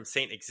rally from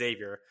St.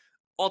 Xavier.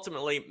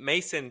 Ultimately,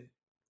 Mason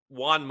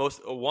won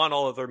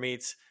all of their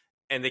meets,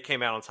 and they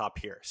came out on top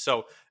here.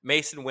 So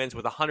Mason wins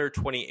with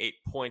 128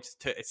 points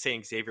to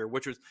St. Xavier,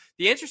 which was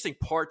the interesting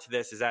part to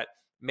this is that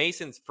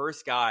Mason's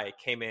first guy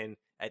came in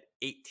at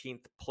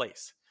 18th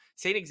place.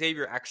 St.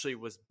 Xavier actually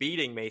was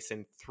beating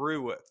Mason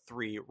through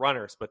 3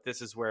 runners, but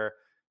this is where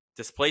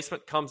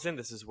displacement comes in.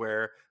 This is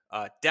where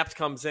depth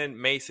comes in.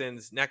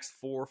 Mason's next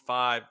 4,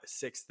 5,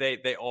 6,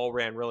 they all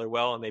ran really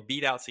well, and they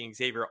beat out St.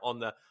 Xavier on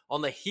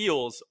the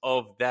heels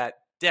of that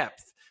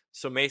depth.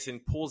 So Mason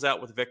pulls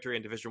out with victory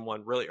in Division I,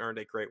 really earned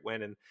a great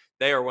win, and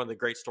they are one of the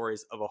great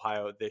stories of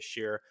Ohio this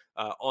year.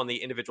 On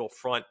the individual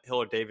front,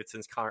 Hillard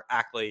Davidson's Connor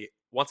Ackley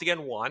once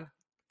again won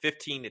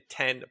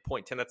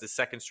 15-10.10. That's his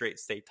second straight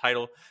state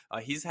title.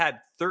 He's had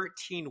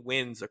 13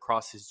 wins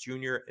across his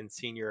junior and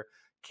senior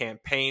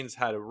campaigns,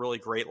 had a really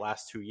great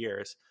last 2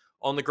 years.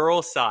 On the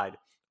girls' side,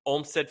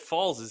 Olmsted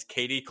Falls'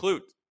 Katie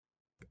Clute.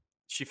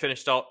 She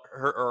finished out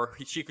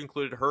she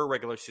concluded her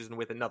regular season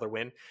with another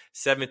win,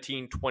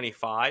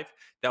 17-25.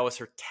 That was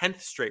her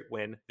 10th straight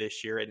win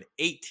this year and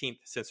 18th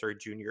since her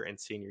junior and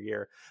senior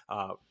year.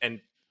 And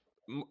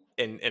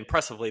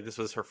impressively, this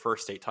was her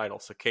first state title.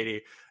 So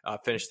Katie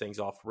finished things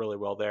off really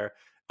well there.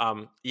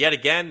 Yet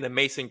again, the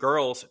Mason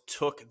girls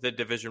took the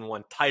Division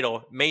I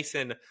title.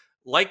 Mason,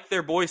 like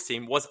their boys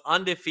team, was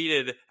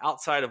undefeated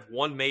outside of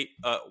one meet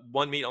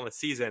on the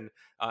season.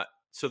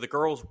 So the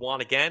girls won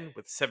again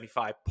with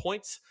 75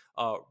 points,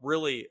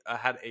 really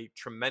had a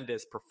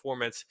tremendous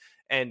performance.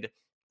 And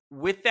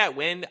with that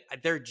win,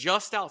 they're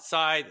just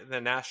outside the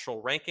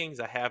national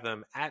rankings. I have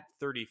them at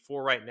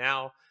 34 right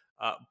now.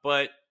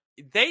 But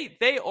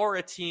they are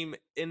a team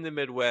in the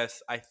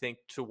Midwest, I think,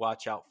 to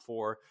watch out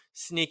for.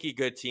 Sneaky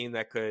good team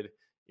that could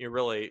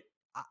really,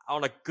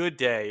 on a good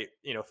day,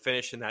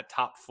 finish in that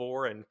top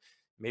 4 and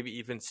maybe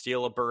even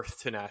steal a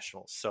berth to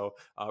nationals. So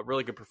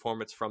really good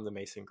performance from the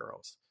Mason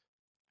girls.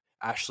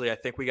 Ashley, I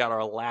think we got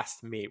our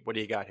last meet. What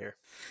do you got here?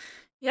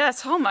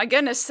 Yes, oh my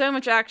goodness, so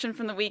much action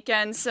from the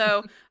weekend.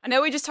 So I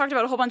know we just talked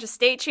about a whole bunch of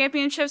state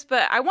championships,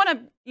 but I want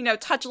to,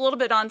 touch a little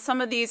bit on some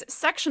of these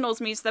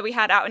sectionals meets that we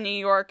had out in New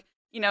York,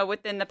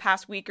 within the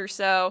past week or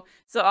so.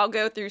 So I'll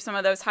go through some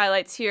of those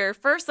highlights here.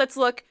 First, let's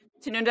look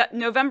to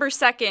November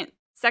 2nd,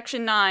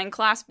 Section 9,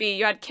 Class B.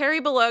 You had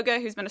Carrie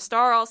Beloga, who's been a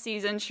star all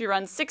season. She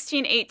runs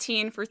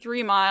 16:18 for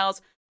 3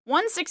 miles.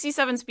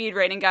 167 speed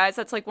rating, guys.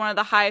 That's like one of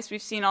the highest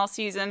we've seen all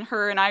season.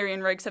 Her and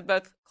Irene Riggs have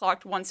both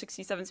clocked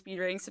 167 speed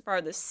ratings so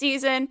far this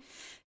season.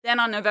 Then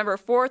on November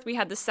 4th, we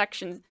had the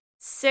Section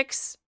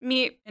 6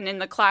 meet. And in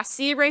the Class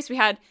C race, we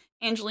had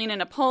Angelina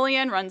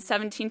Napoleon run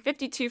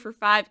 17:52 for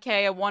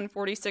 5K, a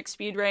 146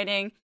 speed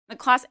rating. In the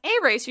Class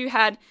A race, you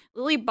had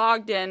Lily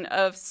Bogdan,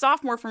 a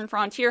sophomore from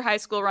Frontier High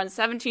School, run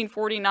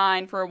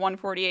 17:49 for a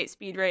 148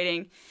 speed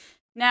rating.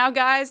 Now,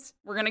 guys,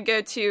 we're going to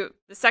go to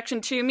the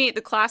Section 2 meet,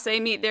 the Class A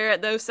meet there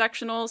at those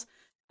sectionals.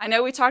 I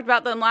know we talked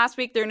about them last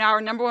week. They're now our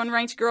number 1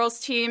 ranked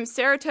girls team.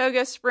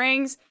 Saratoga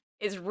Springs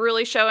is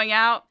really showing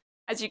out.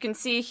 As you can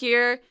see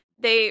here,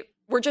 they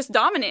were just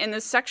dominant in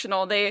this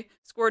sectional. They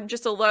scored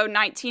just a low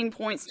 19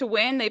 points to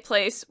win. They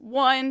placed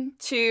 1,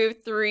 2,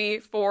 3,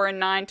 4, and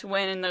 9 to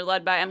win, and they're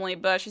led by Emily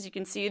Bush. As you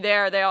can see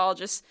there, they all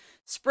just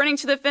sprinting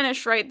to the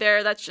finish right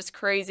there. That's just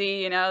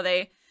crazy.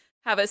 They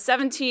have a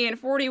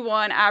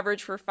 17:41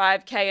 average for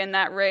 5K in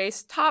that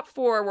race. Top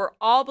 4 were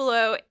all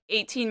below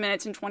 18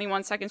 minutes and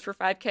 21 seconds for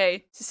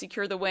 5K to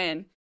secure the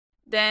win.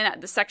 Then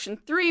at the Section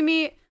 3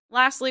 meet,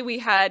 lastly, we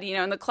had,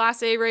 in the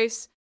Class A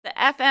race, the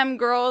FM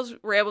girls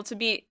were able to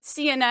beat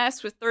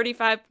CNS with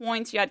 35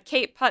 points. You had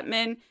Kate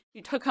Putman, who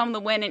took home the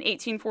win in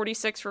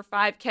 18:46 for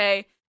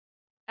 5K.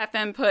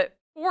 FM put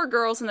 4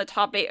 girls in the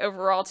top 8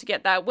 overall to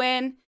get that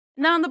win.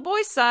 And then on the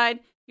boys' side,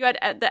 you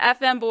had the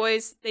FM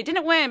boys. They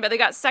didn't win, but they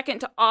got second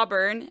to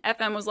Auburn.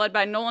 FM was led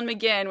by Nolan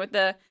McGinn with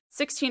a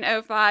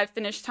 16:05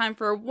 finish time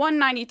for a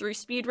 193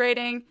 speed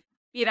rating.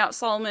 Beat out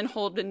Solomon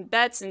Holden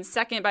Betts in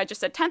second by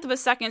just a 10th of a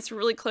second. It's a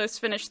really close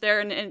finish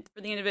there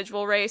for the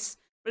individual race.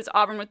 But it's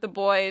Auburn with the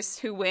boys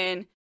who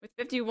win with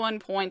 51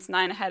 points,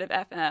 9 ahead of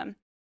FM.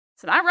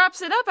 So that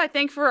wraps it up, I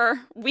think, for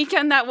our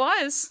weekend that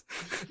was.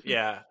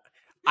 Yeah.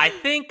 I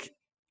think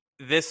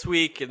this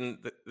week and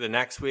the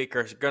next week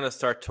are going to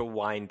start to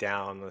wind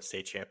down the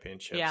state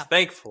championships,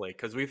 thankfully,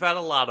 because we've had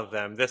a lot of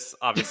them. This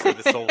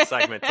whole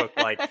segment took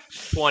like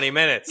 20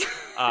 minutes.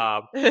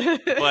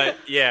 But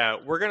yeah,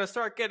 we're going to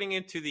start getting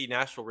into the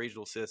national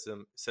regional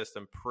system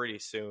pretty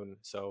soon.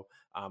 So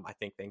I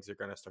think things are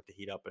going to start to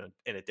heat up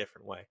in a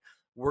different way.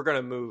 We're going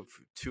to move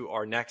to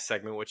our next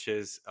segment, which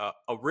is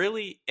a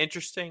really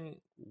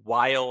interesting,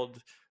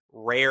 wild,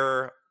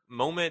 rare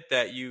moment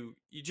that you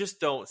just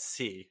don't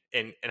see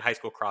in high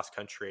school cross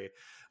country.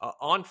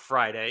 On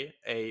Friday,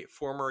 a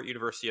former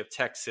University of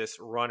Texas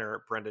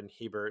runner, Brendan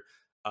Hebert,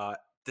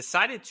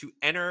 decided to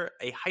enter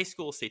a high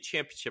school state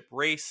championship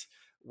race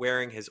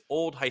wearing his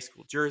old high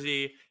school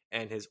jersey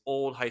and his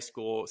old high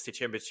school state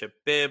championship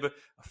bib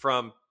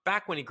from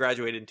back when he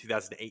graduated in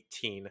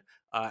 2018.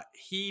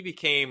 He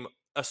became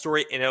a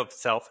story in and of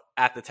itself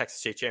at the Texas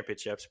State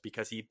Championships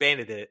because he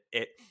abandoned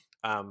it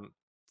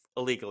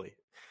illegally.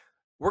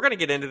 We're going to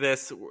get into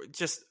this,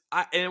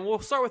 and we'll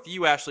start with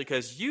you, Ashley,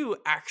 because you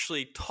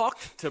actually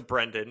talked to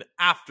Brendan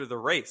after the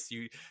race.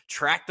 You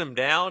tracked him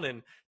down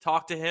and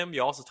talked to him.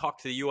 You also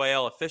talked to the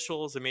UIL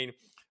officials. I mean,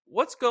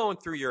 what's going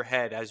through your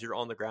head as you're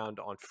on the ground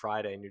on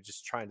Friday and you're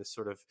just trying to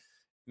sort of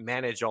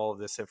manage all of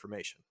this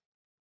information?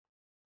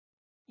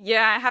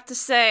 Yeah, I have to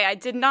say, I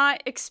did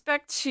not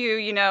expect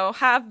to,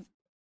 have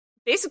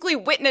basically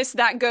witnessed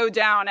that go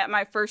down at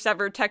my first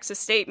ever Texas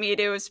State meet.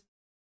 It was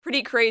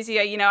pretty crazy.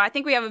 I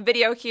think we have a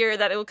video here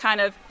that it will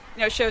kind of,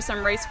 show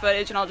some race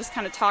footage, and I'll just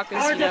kind of talk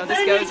as,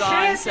 this goes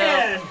on. So,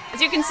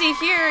 as you can see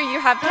here, you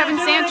have Kevin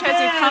Sanchez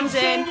who comes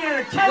in,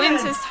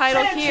 wins his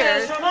title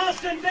here.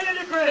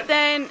 But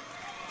then,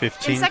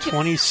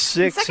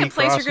 15:26, second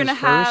place, you're going to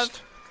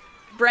have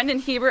Brendan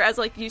Hebert, as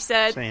like you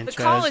said, Sanchez,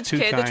 the college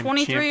kid, the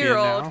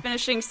 23-year-old, now.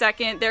 finishing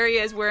second. There he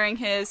is wearing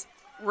his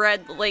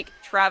red Lake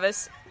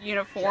Travis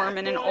uniform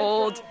and an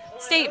old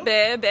state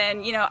bib.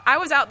 And, I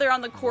was out there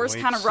on the course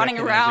kind of running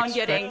around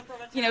getting,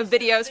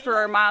 videos for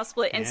our Mile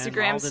Split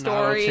Instagram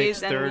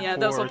stories.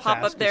 And, those will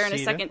pop up there in a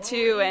second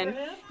too. And,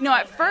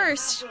 at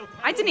first,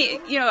 I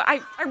didn't,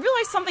 I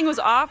realized something was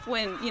off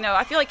when,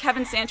 I feel like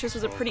Kevin Sanchez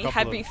was a pretty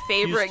heavy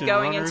favorite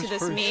going into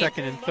this meet.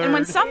 And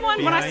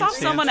when I saw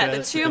someone at the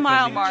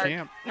 2-mile mark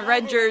in a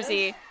red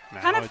jersey,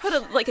 kind of put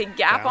a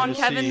gap on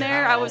Kevin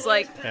there. I was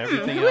like,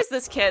 who is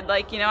this kid?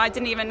 I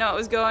didn't even know what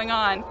was going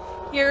on.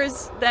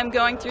 Here's them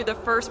going through the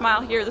first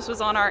mile here. This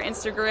was on our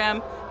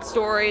Instagram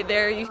story.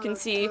 There you can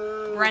see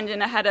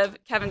Brendan ahead of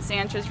Kevin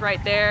Sanchez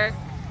right there.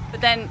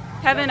 But then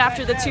Kevin,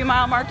 after the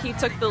 2-mile mark, he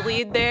took the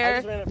lead there. I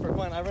just ran it for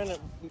fun. I ran it,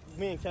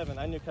 me and Kevin.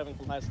 I knew Kevin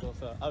from high school,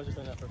 so I was just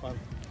running it for fun.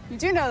 You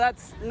do know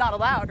that's not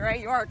allowed, right?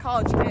 You are a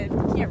college kid.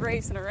 You can't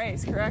race in a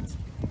race, correct?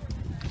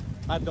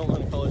 I don't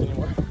run in college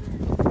anymore.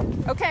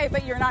 Okay,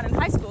 but you're not in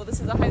high school.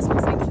 This is a high school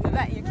sanctioned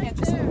event. You can't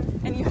just...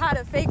 And you had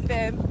a fake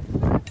bib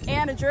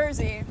and a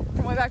jersey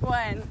from way back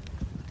when.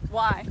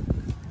 Why?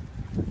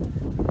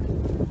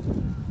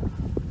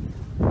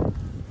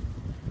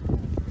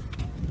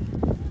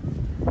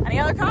 Any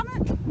other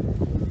comment?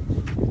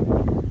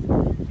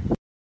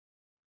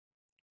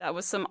 That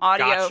was some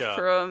audio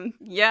from...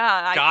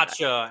 Yeah.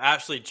 Gotcha.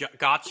 Ashley,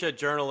 gotcha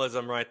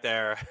journalism right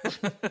there.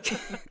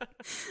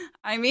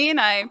 I mean,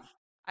 I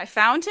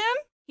found him.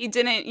 He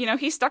didn't,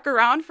 he stuck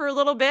around for a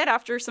little bit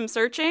after some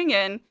searching,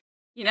 and,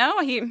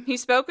 he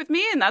spoke with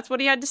me, and that's what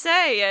he had to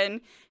say.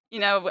 And,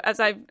 as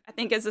I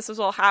think as this was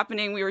all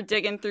happening, we were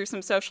digging through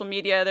some social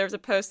media. There was a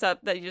post up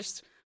that he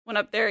just went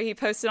up there. He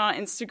posted on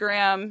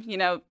Instagram,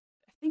 I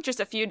think just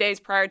a few days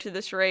prior to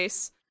this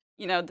race.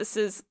 This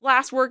is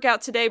last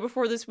workout today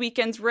before this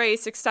weekend's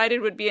race.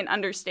 Excited would be an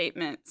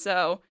understatement.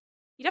 So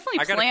he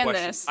definitely planned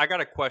this. I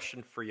got a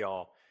question for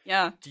y'all.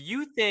 Yeah. Do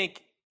you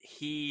think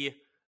he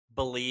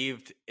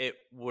believed it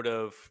would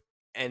have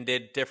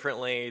ended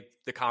differently,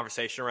 the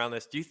conversation around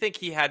this? Do you think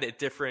he had a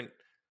different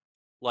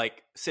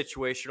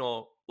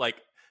situational,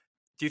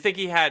 do you think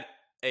he had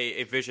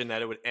a vision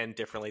that it would end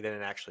differently than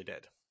it actually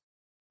did?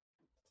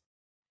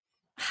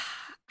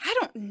 I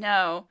don't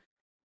know.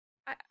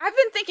 I've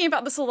been thinking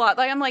about this a lot.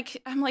 I'm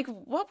like,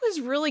 what was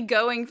really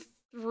going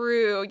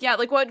through? Yeah,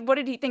 what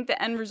did he think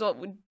the end result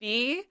would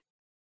be?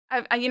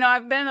 I've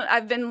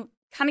been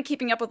kind of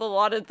keeping up with a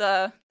lot of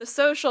the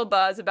social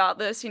buzz about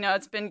this.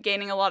 It's been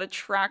gaining a lot of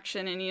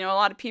traction, and, a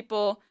lot of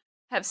people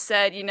have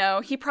said,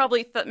 he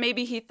probably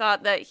maybe he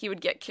thought that he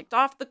would get kicked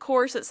off the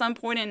course at some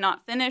point and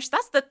not finish.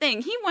 That's the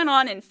thing. He went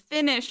on and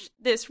finished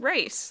this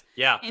race.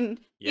 Yeah. And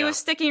he was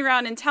sticking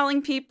around and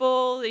telling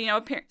people,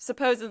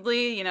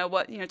 supposedly,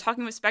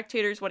 talking with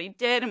spectators, what he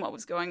did and what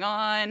was going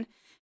on.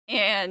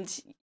 And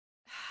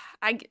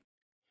part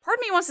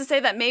of me wants to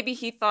say that maybe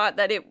he thought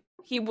that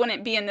he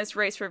wouldn't be in this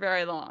race for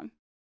very long.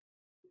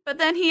 But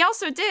then he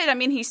also did. I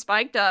mean, he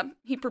spiked up,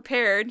 he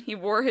prepared, he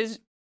wore his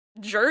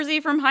jersey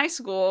from high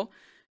school.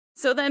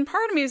 So then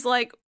part of me is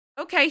like,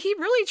 okay, he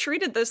really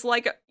treated this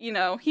like,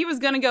 he was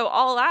going to go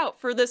all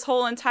out for this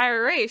whole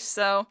entire race.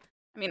 So,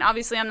 I mean,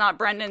 obviously I'm not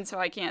Brendan, so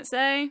I can't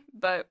say,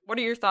 but what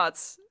are your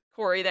thoughts,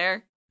 Corey,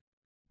 there?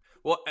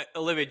 Well,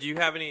 Olivia, do you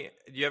have any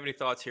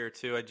thoughts here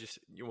too?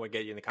 You want to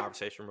get you in the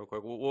conversation real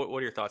quick. What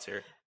are your thoughts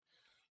here?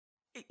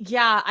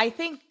 Yeah, I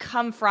think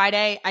come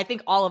Friday, I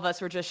think all of us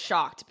were just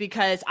shocked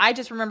because I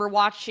just remember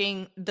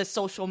watching the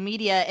social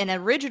media and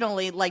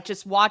originally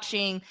just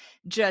watching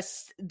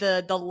just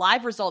the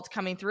live results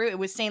coming through. It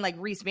was saying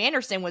Reese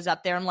Vanderson was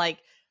up there. I'm like,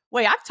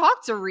 wait, I've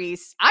talked to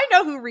Reese. I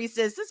know who Reese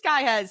is. This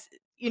guy has,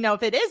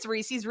 if it is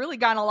Reese, he's really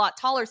gotten a lot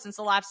taller since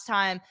the last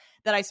time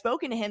that I've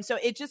spoken to him. So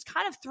it just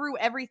kind of threw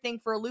everything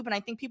for a loop. And I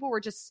think people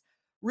were just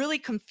really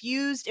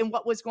confused in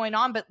what was going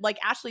on. But like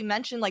Ashley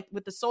mentioned, like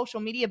with the social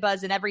media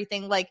buzz and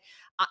everything, like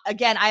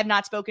again, I have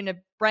not spoken to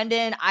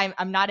Brendan.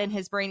 I'm not in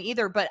his brain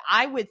either, but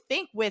I would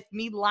think with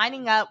me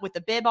lining up with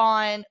the bib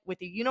on, with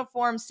the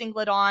uniform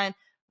singlet on,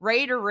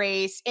 ready to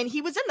race, and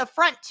he was in the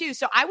front too.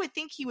 So I would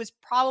think he was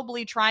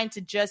probably trying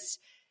to just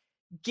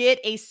get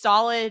a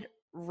solid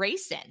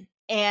race in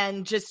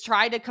and just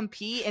try to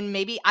compete and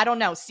maybe, I don't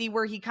know, see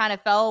where he kind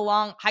of fell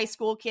along high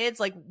school kids.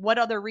 Like what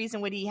other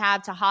reason would he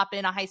have to hop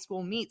in a high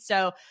school meet?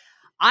 So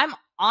I'm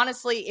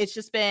honestly, it's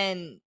just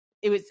been,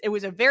 it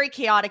was a very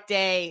chaotic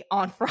day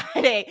on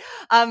Friday.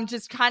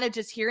 Just kind of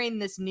just hearing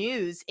this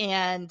news.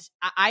 And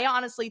I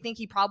honestly think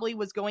he probably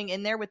was going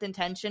in there with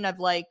intention of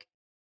like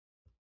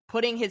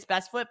putting his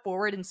best foot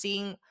forward and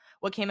seeing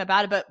what came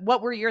about it. But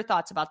what were your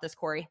thoughts about this,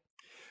 Corey?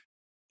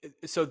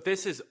 So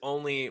this is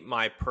only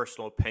my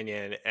personal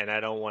opinion, and I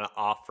don't want to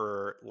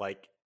offer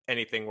like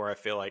anything where I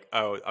feel like,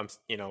 oh, I'm,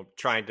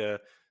 trying to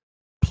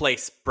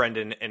place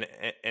Brendan in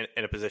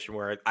a position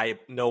where I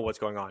know what's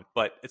going on,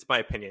 but it's my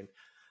opinion.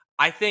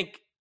 I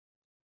think,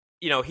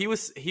 he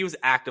was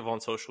active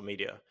on social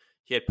media.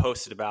 He had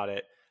posted about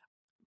it.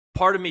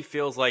 Part of me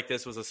feels like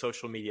this was a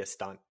social media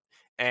stunt,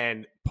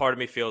 and part of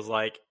me feels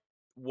like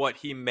what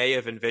he may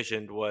have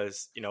envisioned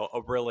was,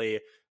 a really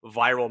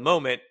viral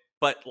moment,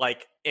 but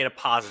like in a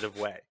positive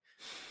way.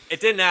 It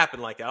didn't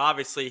happen like that.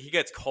 Obviously, he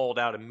gets called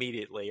out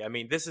immediately. I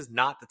mean, this is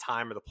not the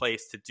time or the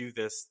place to do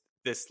this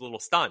little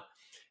stunt.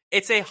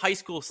 It's a high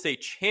school state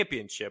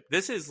championship.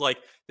 This is like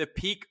the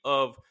peak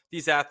of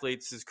these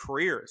athletes'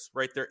 careers,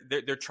 right?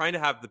 They're trying to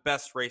have the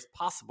best race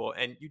possible,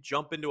 and you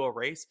jump into a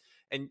race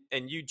and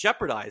you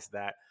jeopardize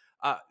that.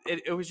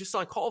 It was just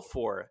uncalled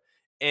for.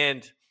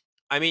 And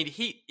I mean,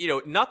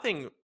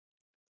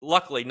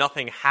 luckily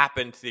nothing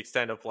happened to the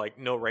extent of like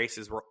no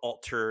races were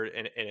altered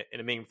in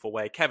a meaningful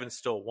way. Kevin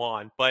still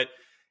won, but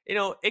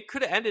it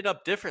could have ended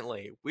up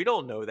differently. We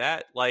don't know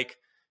that. Like,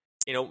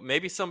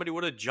 maybe somebody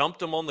would have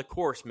jumped him on the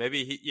course.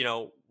 Maybe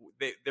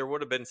there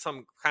would have been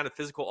some kind of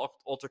physical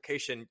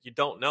altercation. You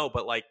don't know,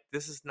 but like,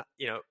 this is not,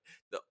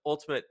 the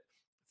ultimate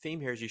theme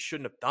here is you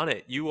shouldn't have done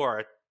it. You are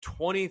a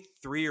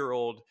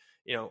 23-year-old,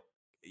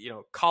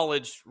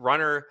 college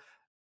runner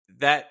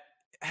that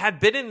had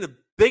been in the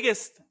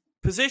biggest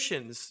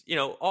positions,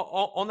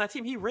 on that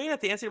team. He ran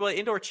at the NCAA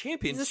Indoor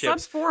Championships. He's a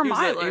sub-4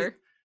 miler.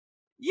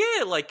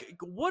 Yeah, like,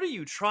 what are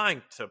you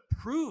trying to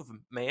prove,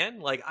 man?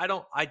 Like, I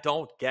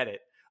don't get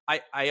it.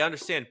 I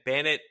understand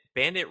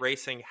bandit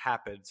racing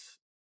happens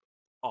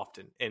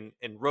often in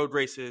road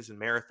races and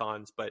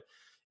marathons, but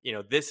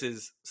this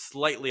is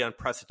slightly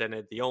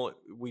unprecedented.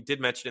 We did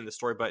mention in the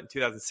story, but in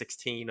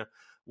 2016,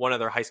 one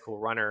other high school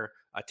runner,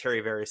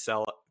 Terry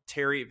Varicelli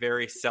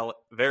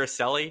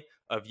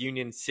of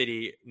Union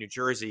City, New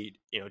Jersey,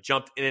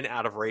 jumped in and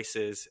out of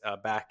races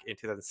back in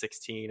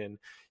 2016, and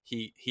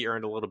he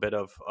earned a little bit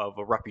of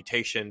a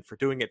reputation for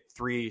doing it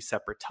 3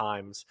 separate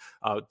times.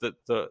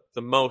 The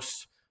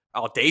most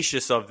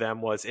audacious of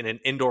them was in an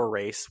indoor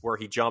race where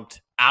he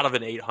jumped out of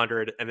an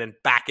 800 and then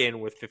back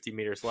in with 50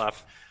 meters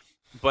left.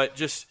 But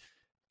just,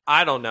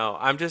 I don't know.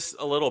 I'm just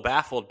a little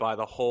baffled by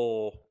the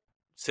whole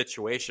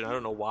situation. I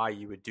don't know why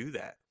you would do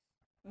that.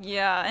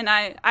 Yeah, and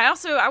I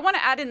want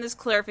to add in this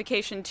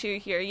clarification too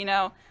here.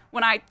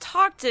 When I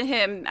talked to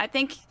him, I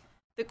think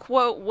the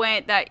quote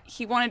went that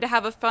he wanted to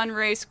have a fun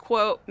race,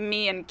 quote,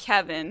 me and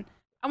Kevin.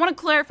 I want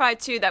to clarify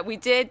too that we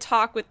did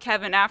talk with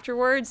Kevin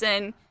afterwards,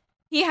 and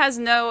he has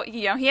no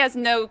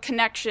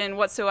connection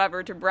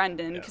whatsoever to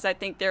Brendan, because I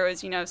think there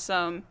was,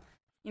 some,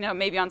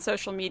 maybe on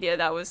social media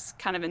that was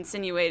kind of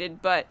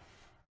insinuated. But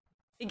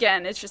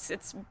again,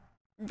 it's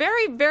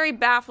very, very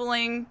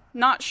baffling.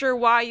 Not sure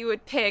why you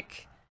would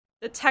pick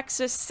the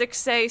Texas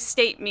 6A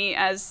state meet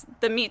as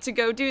the meet to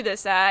go do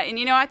this at.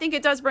 And, I think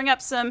it does bring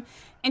up some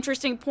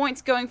interesting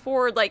points going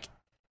forward. Like,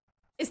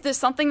 is this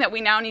something that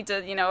we now need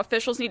to,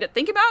 officials need to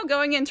think about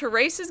going into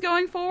races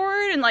going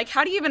forward? And, like,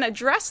 how do you even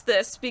address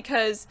this?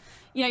 Because,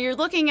 you're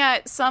looking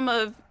at some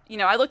of,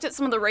 I looked at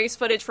some of the race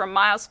footage from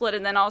Mile Split,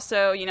 and then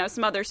also,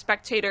 some other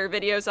spectator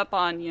videos up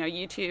on,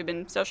 YouTube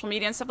and social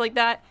media and stuff like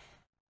that.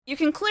 You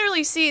can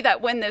clearly see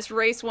that when this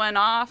race went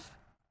off,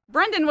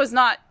 Brendan was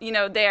not,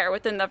 there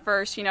within the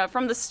first,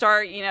 from the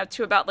start,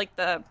 to about like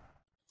the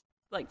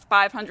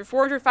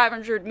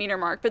 500 meter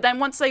mark. But then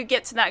once they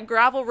get to that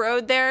gravel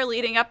road there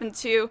leading up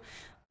into,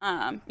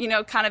 kind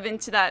of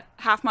into that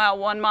half mile,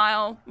 1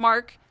 mile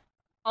mark,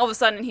 all of a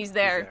sudden he's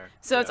there.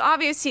 So It's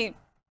obvious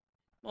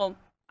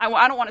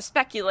I don't want to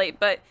speculate,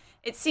 but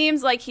it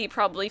seems like he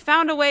probably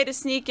found a way to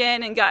sneak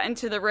in and got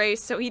into the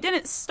race. So he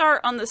didn't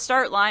start on the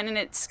start line. And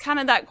it's kind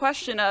of that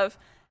question of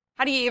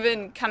how do you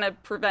even kind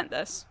of prevent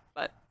this?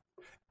 But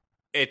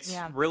it's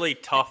really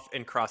tough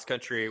in cross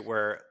country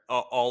where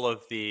all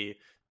of the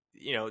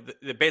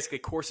basically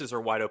courses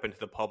are wide open to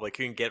the public.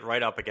 You can get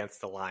right up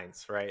against the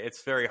lines, right?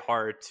 It's very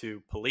hard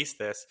to police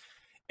this.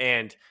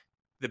 And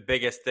the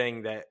biggest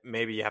thing that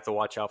maybe you have to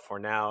watch out for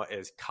now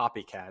is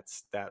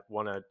copycats that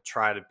want to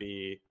try to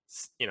be,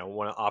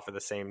 want to offer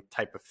the same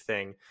type of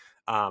thing.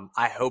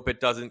 I hope it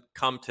doesn't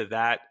come to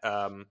that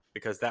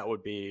because that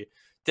would be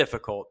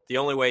difficult. The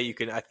only way you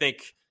can, I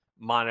think,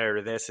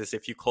 monitor this is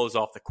if you close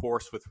off the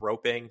course with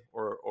roping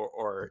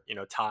or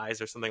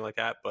ties or something like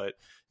that. But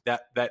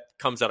that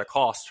comes at a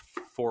cost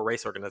for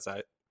race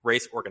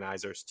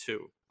organizers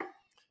too.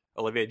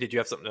 Olivia, did you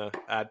have something to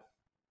add?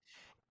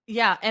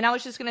 Yeah, and I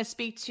was just going to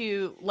speak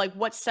to like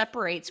what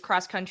separates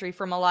cross country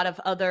from a lot of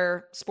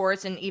other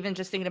sports, and even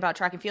just thinking about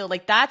track and field.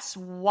 Like that's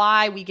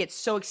why we get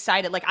so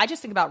excited. Like I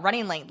just think about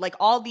running lane, like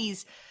all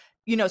these,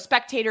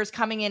 spectators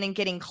coming in and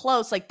getting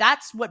close. Like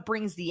that's what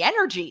brings the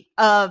energy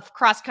of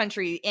cross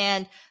country.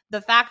 And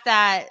the fact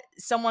that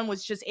someone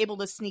was just able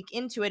to sneak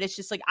into it, it's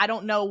just like, I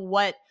don't know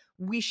what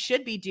we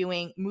should be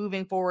doing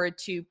moving forward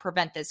to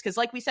prevent this. Because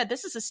like we said,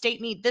 this is a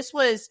state meet. This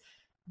was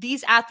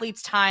these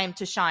athletes' time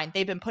to shine.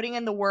 They've been putting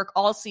in the work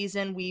all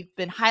season. We've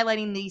been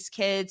highlighting these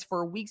kids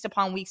for weeks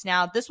upon weeks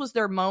now. This was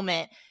their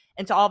moment.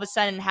 And to all of a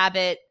sudden have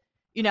it,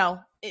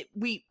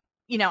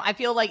 I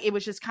feel like it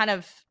was just kind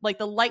of like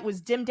the light was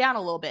dimmed down a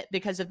little bit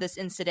because of this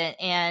incident,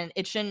 and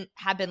it shouldn't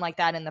have been like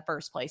that in the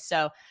first place.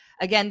 So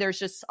again, there's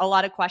just a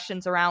lot of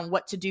questions around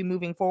what to do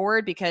moving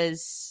forward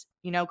because,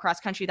 cross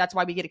country, that's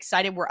why we get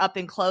excited. We're up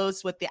and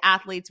close with the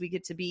athletes. We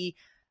get to be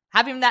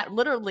having that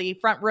literally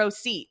front row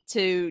seat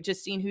to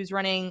just seeing who's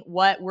running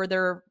what, where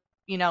they're,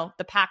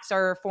 the packs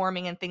are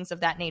forming and things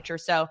of that nature.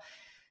 So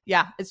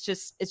yeah, it's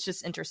just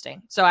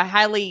interesting. So I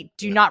highly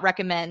do not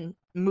recommend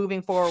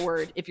moving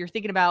forward. If you're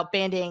thinking about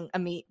banning a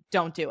meet,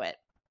 don't do it.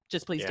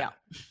 Just please don't.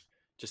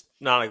 Just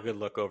not a good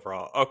look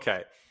overall.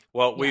 Okay.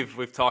 Well,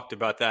 we've talked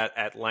about that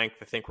at length.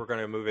 I think we're going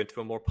to move into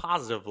a more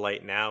positive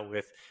light now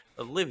with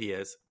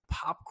Olivia's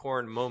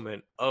popcorn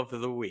moment of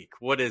the week.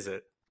 What is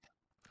it?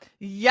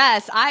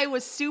 Yes, I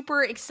was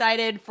super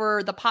excited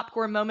for the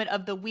popcorn moment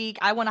of the week.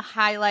 I want to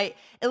highlight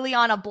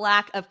Ileana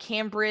Black of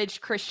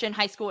Cambridge Christian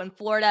High School in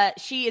Florida.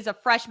 She is a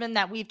freshman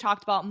that we've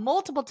talked about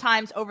multiple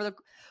times over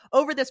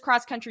this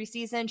cross-country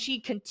season. She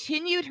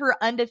continued her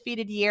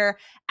undefeated year,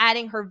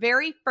 adding her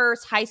very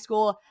first high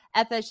school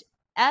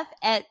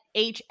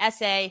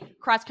FHSA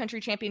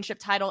cross-country championship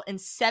title in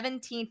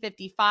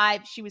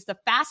 17:55. She was the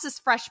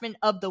fastest freshman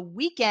of the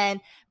weekend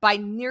by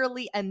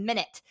nearly a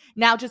minute.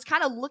 Now, just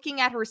kind of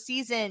looking at her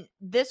season,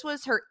 this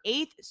was her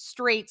 8th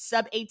straight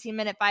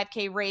sub-18-minute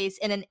 5K race.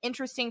 And an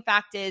interesting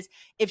fact is,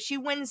 if she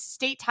wins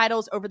state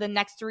titles over the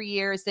next 3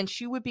 years, then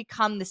she would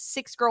become the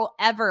 6th girl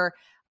ever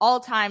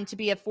all-time to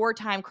be a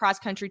 4-time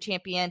cross-country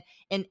champion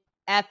in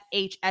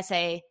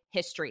FHSA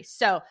history.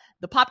 So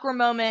the popcorn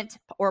moment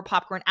or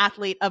popcorn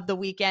athlete of the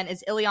weekend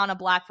is Ileana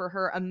Black for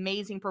her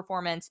amazing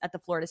performance at the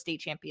Florida State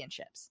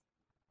Championships.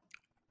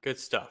 Good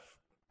stuff.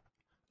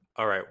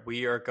 All right,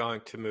 we are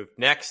going to move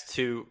next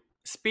to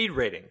speed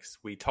ratings.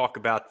 We talk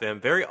about them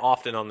very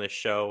often on this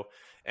show,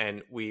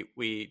 and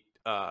we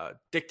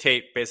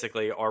dictate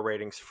basically our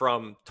ratings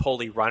from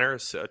Totally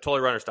Runners.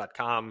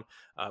 TotallyRunners.com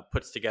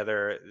puts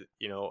together,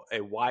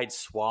 a wide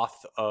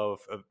swath of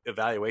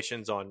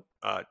evaluations on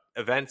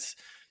events,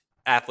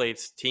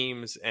 athletes,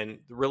 teams, and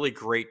really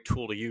great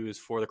tool to use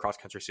for the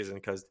cross-country season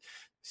because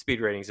speed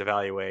ratings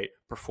evaluate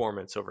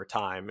performance over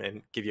time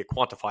and give you a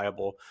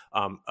quantifiable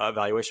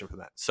evaluation from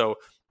that. So,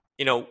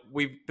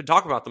 we've been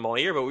talking about them all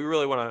year, but we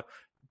really want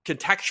to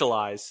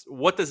contextualize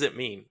what does it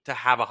mean to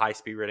have a high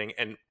speed rating,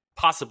 and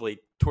possibly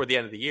toward the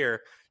end of the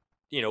year,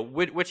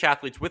 which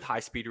athletes with high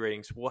speed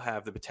ratings will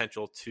have the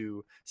potential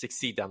to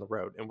succeed down the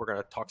road. And we're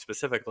going to talk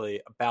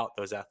specifically about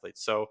those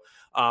athletes. So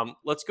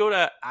let's go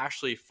to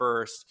Ashley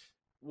first.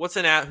 Who's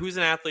an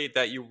athlete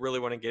that you really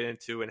want to get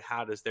into, and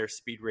how does their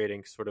speed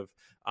rating sort of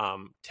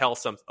tell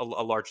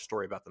a large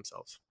story about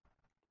themselves?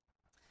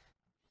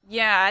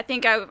 Yeah, I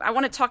think I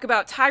want to talk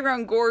about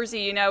Tyrone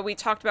Gorsey. We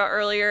talked about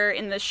earlier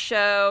in the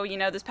show,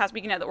 this past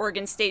weekend at the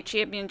Oregon State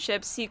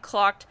Championships, he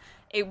clocked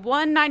a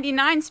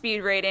 199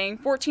 speed rating,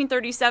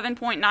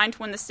 1437.9 to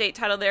win the state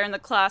title there in the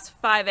Class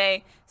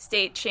 5A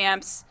state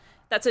champs.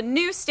 That's a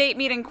new state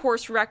meet and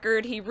course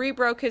record. He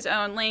rebroke his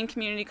own Lane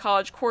Community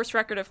College course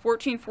record of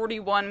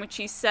 1441, which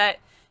he set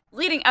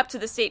leading up to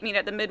the state meet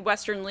at the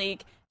Midwestern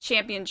League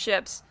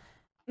Championships.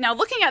 Now,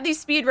 looking at these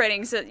speed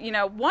ratings,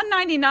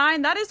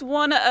 199, that is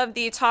one of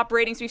the top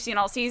ratings we've seen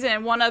all season,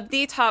 and one of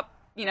the top,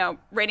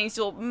 ratings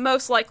you'll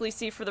most likely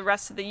see for the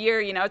rest of the year.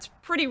 It's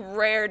pretty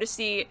rare to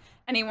see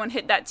anyone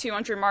hit that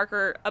 200 mark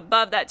or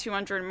above that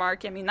 200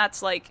 mark. I mean,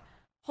 that's like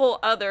whole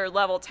other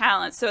level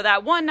talent. So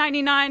that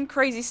 199,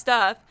 crazy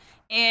stuff.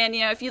 And,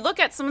 if you look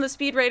at some of the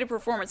speed rated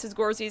performances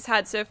Gorsey's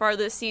had so far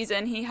this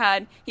season, he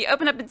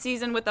opened up the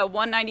season with a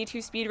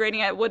 192 speed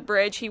rating at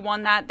Woodbridge. He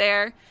won that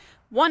there.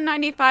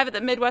 195 at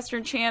the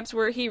Midwestern Champs,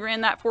 where he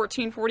ran that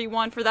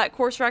 1441 for that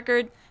course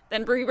record.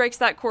 Then he breaks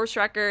that course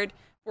record,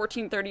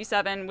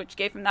 1437, which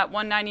gave him that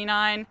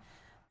 199.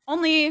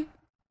 Only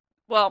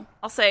 3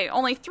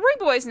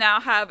 boys now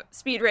have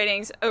speed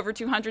ratings over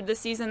 200 this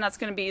season. That's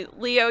going to be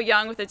Leo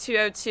Young with a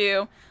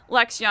 202,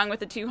 Lex Young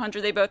with a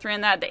 200. They both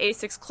ran that at the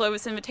A6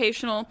 Clovis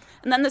Invitational.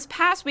 And then this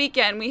past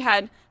weekend, we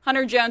had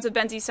Hunter Jones of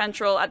Benzie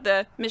Central at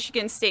the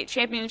Michigan State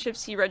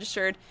Championships. He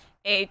registered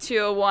a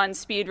 201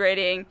 speed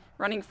rating,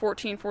 running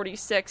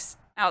 14:46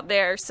 out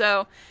there.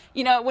 So,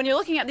 you know, when you're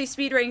looking at these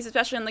speed ratings,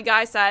 especially on the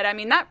guy side, I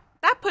mean, that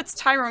puts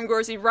Tyrone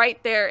Gorsey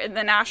right there in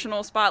the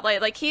national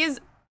spotlight. Like, he is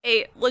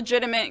a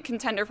legitimate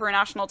contender for a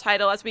national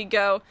title as we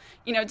go,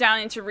 you know, down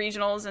into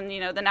regionals and, you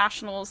know, the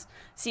nationals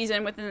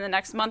season within the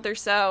next month or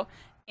so.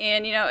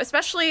 And, you know,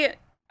 especially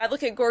I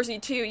look at Gorsey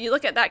too, you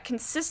look at that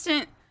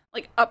consistent,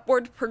 like,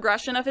 upward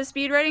progression of his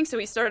speed rating. So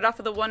he started off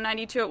with a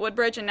 192 at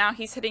Woodbridge, and now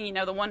he's hitting, you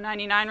know, the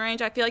 199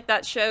 range. I feel like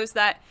that shows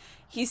that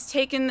he's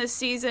taken this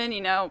season,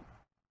 you know,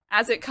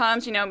 as it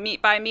comes, you know,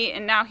 meet by meet,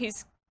 and now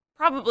he's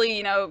probably,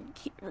 you know,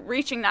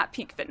 reaching that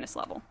peak fitness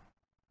level.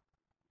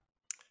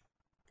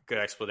 Good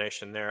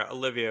explanation there.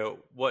 Olivia,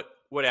 what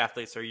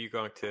athletes are you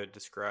going to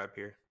describe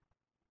here?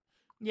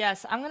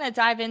 Yes, I'm going to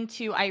dive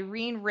into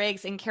Irene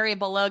Riggs and Carrie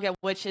Beloga,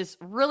 which is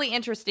really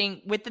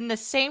interesting. Within the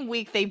same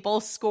week, they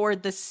both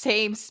scored the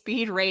same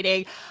speed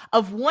rating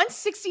of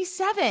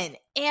 167.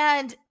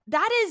 And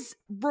that is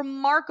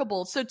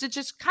remarkable. So to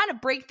just kind of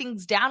break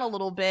things down a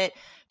little bit,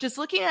 just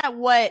looking at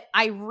what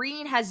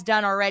Irene has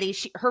done already,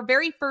 her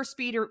very first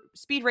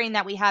speed rating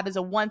that we have is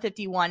a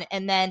 151.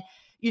 And then,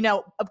 you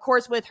know, of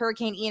course, with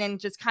Hurricane Ian,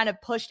 just kind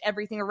of pushed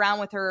everything around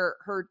with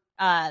her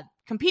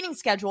competing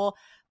schedule.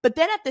 But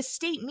then at the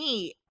state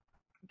meet,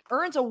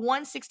 earns a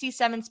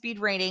 167 speed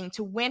rating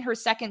to win her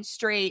second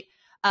straight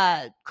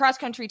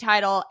cross-country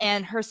title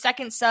and her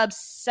second sub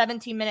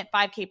 17-minute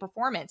 5K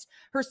performance.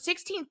 Her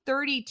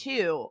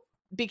 1632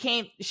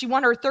 she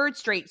won her third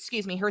straight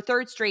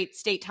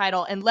state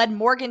title and led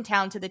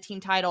Morgantown to the team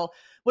title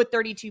with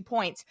 32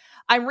 points.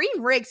 Irene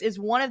Riggs is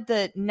one of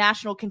the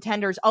national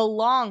contenders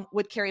along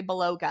with Carrie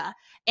Beloga.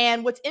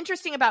 And what's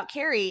interesting about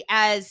Carrie,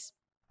 as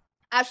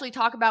Ashley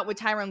talked about with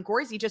Tyrone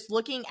Gorsey, just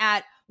looking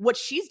at what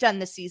she's done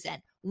this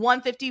season,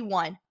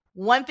 151,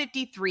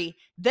 153.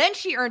 Then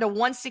she earned a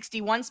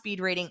 161 speed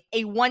rating,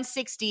 a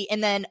 160,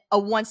 and then a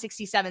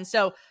 167.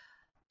 So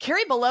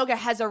Carrie Beloga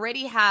has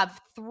already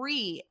have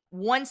 3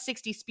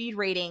 160 speed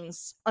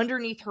ratings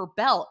underneath her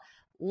belt.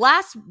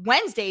 Last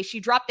Wednesday, she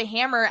dropped the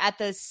hammer at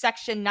the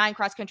Section 9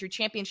 cross-country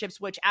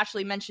championships, which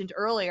Ashley mentioned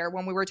earlier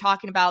when we were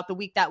talking about the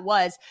week that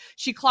was.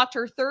 She clocked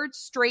her third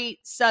straight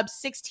sub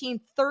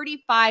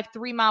 16:35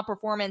 3-mile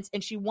performance,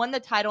 and she won the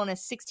title in a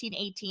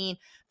 16:18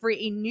 for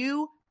a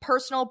new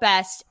personal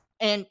best.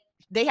 And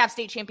they have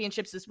state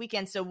championships this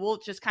weekend, so we'll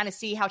just kind of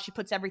see how she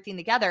puts everything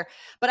together.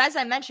 But as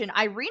I mentioned,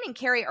 Irene and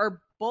Carrie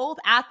are both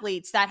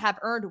athletes that have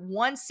earned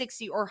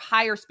 160 or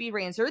higher speed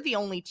ratings. They're the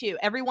only two.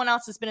 Everyone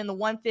else has been in the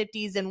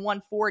 150s and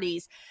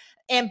 140s.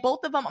 And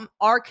both of them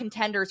are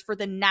contenders for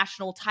the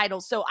national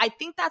title. So I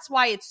think that's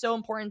why it's so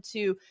important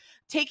to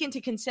take into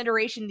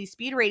consideration these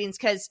speed ratings,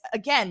 because,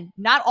 again,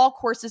 not all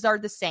courses are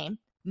the same.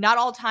 Not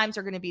all times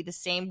are going to be the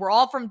same. We're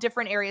all from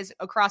different areas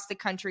across the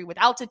country with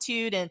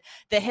altitude and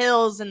the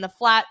hills and the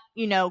flat,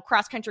 you know,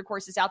 cross-country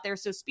courses out there.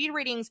 So speed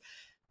ratings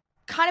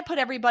kind of put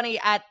everybody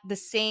at the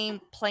same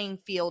playing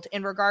field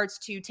in regards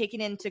to taking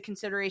into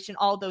consideration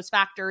all those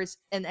factors,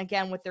 and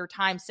again, with their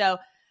time. So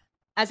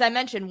as I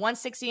mentioned,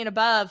 160 and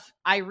above,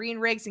 Irene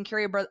Riggs and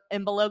Carrie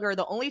Beloga are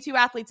the only two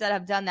athletes that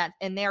have done that,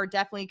 and they are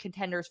definitely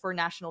contenders for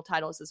national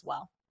titles as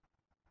well.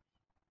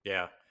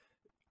 Yeah.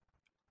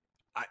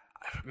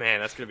 Man,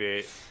 that's going to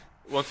be,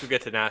 once we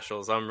get to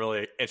nationals, I'm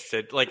really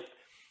interested. Like,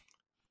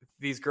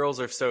 these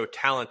girls are so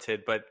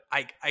talented, but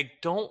I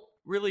don't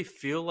really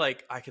feel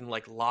like I can,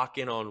 like, lock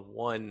in on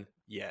one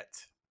yet.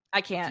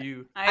 I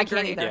can't. I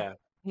can't either.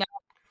 Yeah.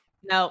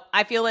 No,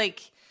 I feel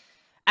like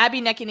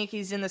Abby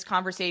Nekinicki's in this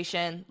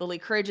conversation. Lily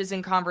Courage is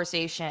in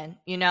conversation.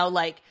 You know,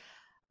 like,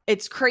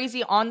 it's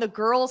crazy on the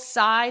girls'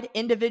 side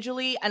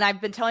individually, and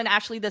I've been telling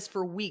Ashley this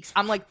for weeks.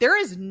 I'm like, there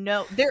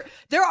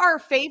are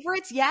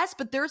favorites, yes,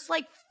 but there's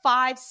like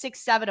 5,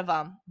 6, 7 of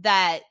them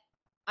that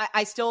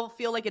I still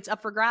feel like it's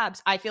up for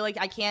grabs. I feel like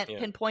I can't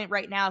pinpoint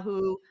right now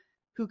who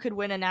could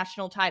win a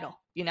national title.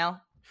 You know,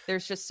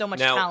 there's just so much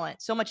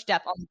talent, so much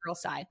depth on the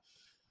girls' side.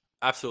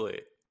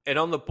 Absolutely. And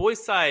on the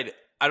boys' side,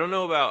 I don't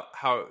know about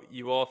how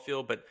you all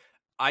feel, but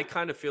I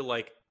kind of feel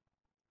like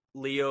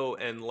Leo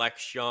and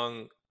Lex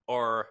Young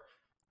are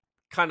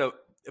kind of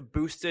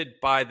boosted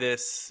by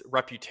this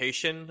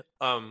reputation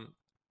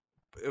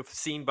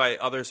seen by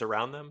others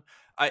around them.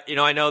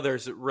 I know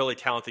there's really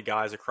talented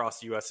guys across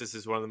the U.S. This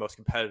is one of the most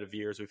competitive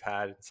years we've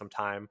had in some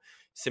time.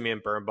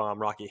 Simeon Birnbaum,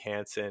 Rocky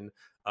Hansen,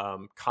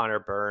 Connor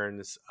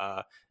Burns,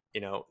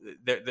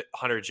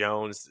 Hunter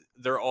Jones.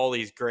 They're all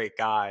these great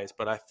guys,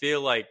 but I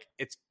feel like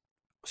it's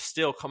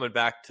still coming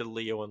back to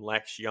Leo and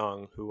Lex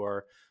Young, who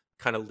are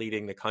kind of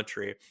leading the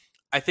country.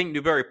 I think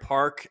Newbury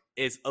Park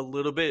is a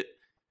little bit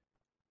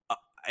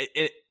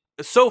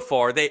so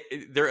far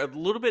they're a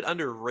little bit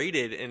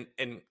underrated,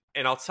 and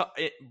I'll tell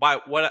by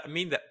what I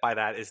mean by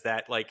that is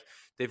that, like,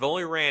 they've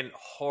only ran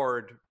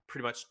hard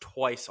pretty much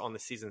twice on the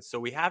season, so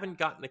we haven't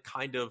gotten the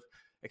kind of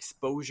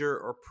exposure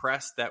or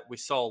press that we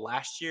saw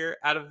last year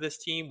out of this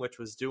team, which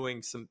was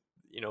doing some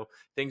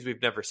things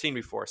we've never seen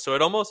before. So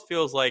it almost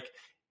feels like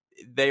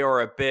they are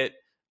a bit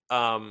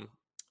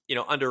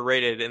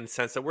underrated in the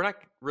sense that we're not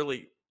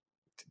really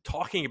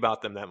talking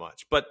about them that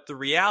much. But the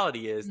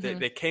reality is that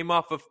they came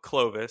off of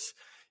Clovis.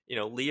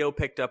 Leo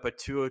picked up a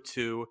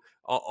 202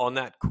 on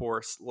that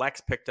course.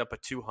 Lex picked up a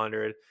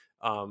 200.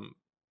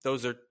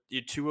 Those are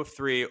 2 of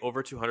 3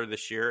 over 200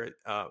 this year.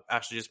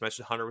 Ashley just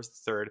mentioned Hunter was the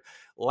third.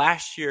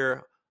 Last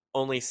year,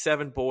 only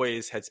 7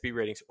 boys had speed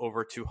ratings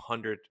over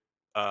 200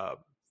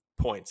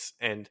 points,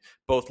 and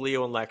both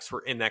Leo and Lex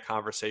were in that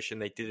conversation.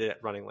 They did it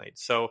at Running Lane.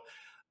 So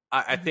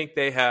I think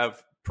they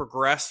have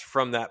progressed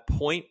from that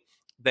point.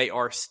 They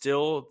are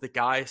still the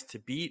guys to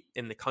beat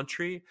in the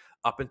country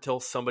up until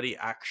somebody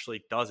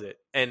actually does it.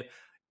 And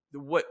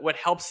what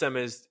helps them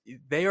is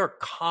they are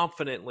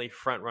confidently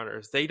front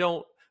runners. They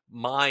don't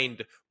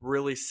mind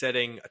really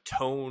setting a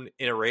tone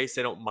in a race.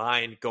 They don't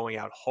mind going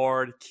out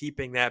hard,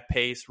 keeping that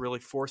pace, really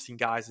forcing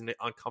guys into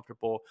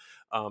uncomfortable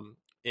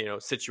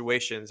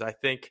situations. I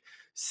think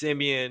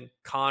Simeon,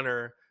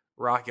 Connor,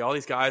 Rocky, all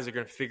these guys are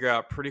going to figure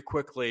out pretty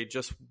quickly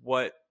just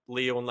what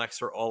Leo and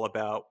Lex are all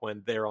about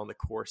when they're on the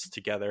course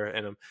together,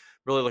 and I'm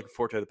really looking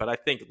forward to it. But I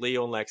think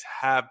Leo and Lex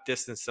have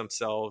distanced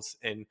themselves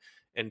in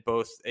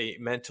both a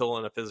mental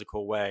and a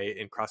physical way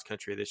in cross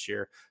country this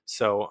year.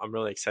 So I'm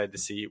really excited to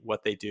see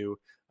what they do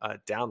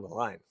down the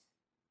line.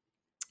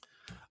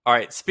 All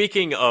right,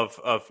 speaking of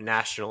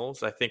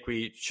nationals, I think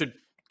we should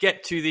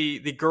get to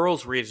the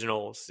girls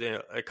regionals.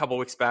 A couple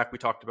weeks back, we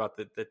talked about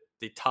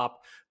the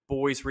top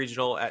boys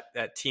regional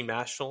at team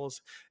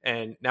nationals,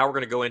 and now we're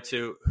going to go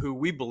into who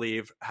we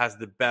believe has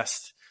the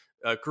best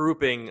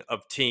grouping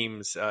of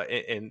teams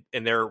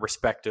in their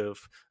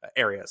respective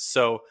areas.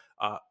 So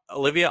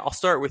Olivia, I'll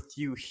start with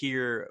you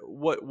here.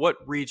 What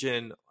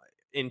region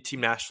in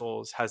team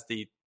nationals has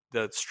the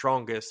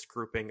strongest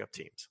grouping of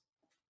teams?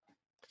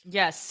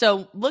 Yes.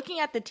 So looking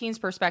at the team's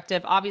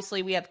perspective,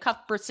 obviously we have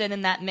Cuthbertson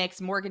in that mix,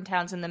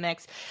 Morgantown's in the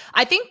mix.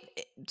 I think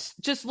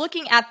just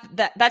looking at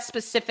that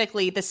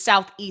specifically the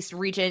Southeast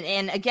region,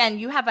 and again,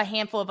 you have a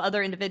handful of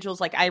other individuals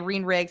like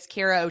Irene Riggs,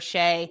 Kara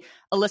O'Shea,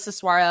 Alyssa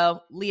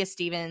Suaro, Leah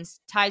Stevens,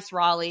 Tice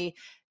Raleigh.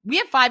 We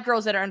have 5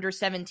 girls that are under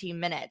 17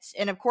 minutes.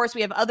 And of course,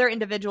 we have other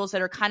individuals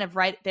that are kind of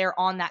right there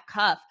on that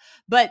cuff.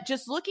 But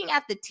just looking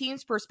at the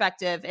team's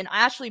perspective, and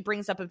Ashley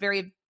brings up a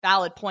very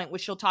valid point,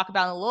 which she'll talk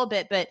about in a little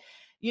bit, but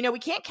we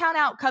can't count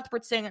out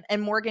Cuthbertson and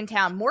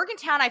Morgantown.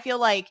 Morgantown, I feel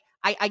like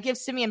I give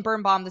Simeon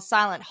Birnbaum the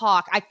silent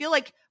hawk. I feel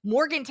like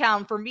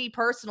Morgantown, for me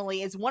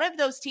personally, is one of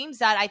those teams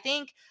that I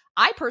think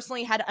I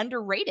personally had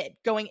underrated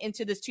going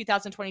into this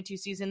 2022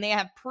 season. They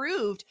have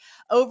proved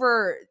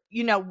over,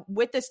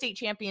 with the state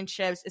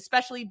championships,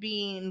 especially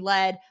being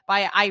led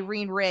by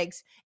Irene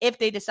Riggs, if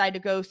they decide to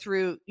go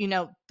through,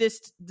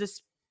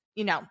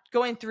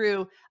 going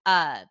through,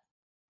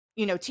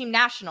 team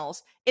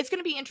nationals, it's going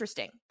to be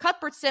interesting.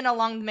 Cuthbertson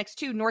along the mix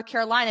too, North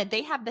Carolina,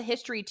 they have the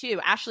history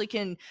too. Ashley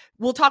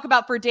we'll talk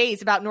about for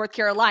days about North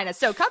Carolina.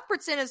 So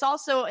Cuthbertson is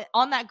also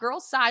on that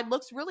girls' side,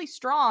 looks really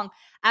strong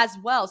as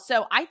well.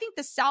 So I think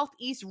the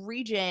Southeast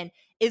region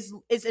is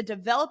a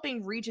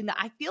developing region that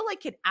I feel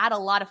like could add a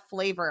lot of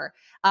flavor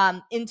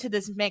into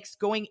this mix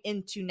going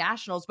into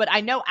nationals. But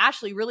I know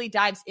Ashley really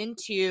dives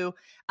into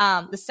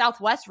the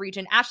Southwest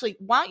region. Ashley,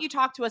 why don't you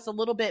talk to us a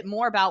little bit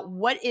more about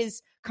what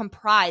is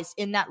comprised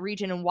in that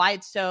region and why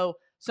it's so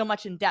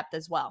much in depth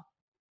as well?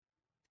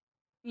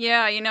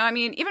 Yeah,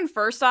 even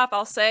first off,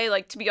 I'll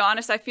say, to be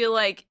honest, I feel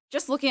like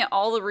just looking at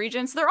all the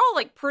regions, they're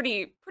all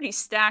pretty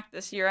stacked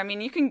this year.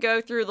 You can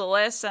go through the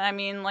list, and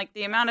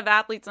the amount of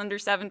athletes under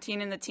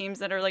 17 in the teams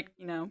that are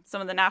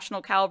some of the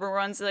national caliber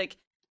ones,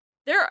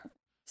 they're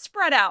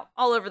spread out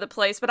all over the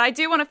place. But I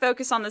do want to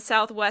focus on the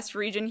Southwest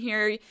region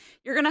here.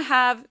 You're going to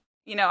have,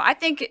 I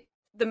think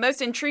the most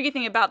intriguing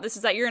thing about this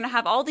is that you're going to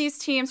have all these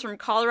teams from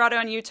Colorado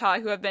and Utah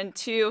who have been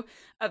 2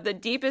 of the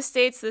deepest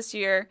states this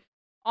year.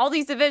 All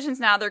these divisions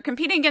now, they're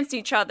competing against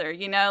each other,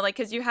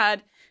 because you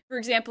had, for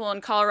example,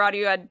 in Colorado,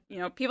 you had,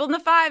 people in the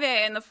 5A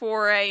and the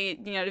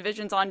 4A,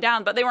 divisions on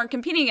down, but they weren't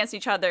competing against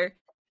each other.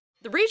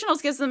 The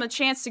regionals gives them a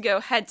chance to go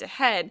head to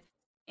head.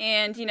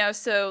 And,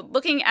 so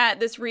looking at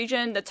this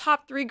region, the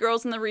top 3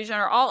 girls in the region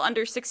are all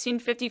under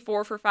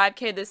 1654 for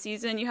 5K this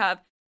season. You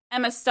have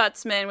Emma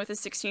Stutzman with a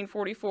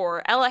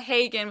 1644, Ella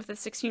Hagan with a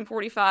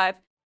 1645,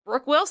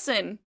 Brooke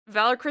Wilson,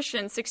 Valor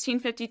Christian,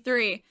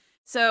 1653.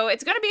 So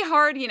it's going to be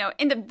hard,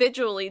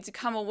 individually to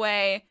come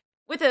away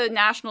with a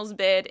nationals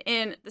bid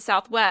in the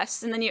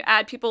Southwest. And then you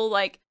add people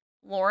like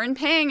Lauren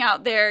Pang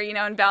out there,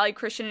 in Valley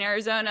Christian in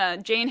Arizona,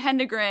 Jane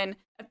Hendegren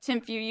of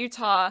Timpview,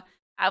 Utah,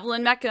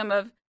 Evelyn Meckham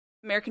of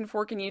American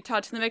Fork in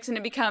Utah to the mix. And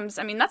it becomes,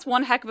 that's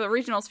one heck of a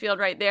regionals field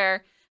right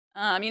there.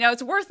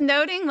 It's worth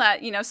noting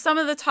that, some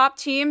of the top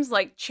teams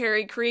like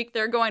Cherry Creek,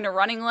 they're going to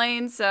Running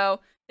Lane. So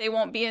they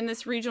won't be in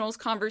this regionals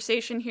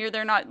conversation here.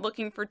 They're not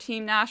looking for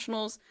team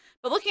nationals.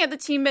 But looking at the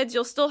team bids,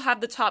 you'll still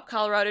have the top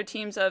Colorado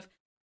teams of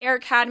Air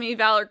Academy,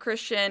 Valor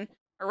Christian,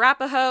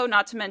 Arapahoe,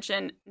 not to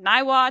mention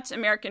Niwot,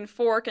 American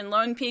Fork, and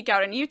Lone Peak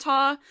out in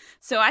Utah.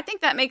 So I think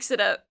that makes it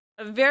a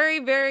very,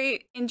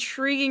 very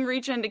intriguing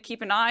region to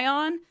keep an eye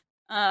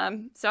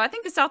on. So I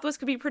think the Southwest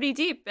could be pretty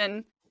deep.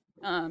 And,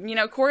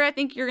 Corey, I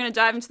think you're going to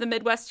dive into the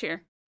Midwest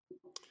here.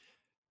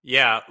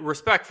 Yeah,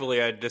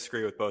 respectfully, I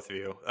disagree with both of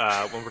you.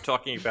 When we're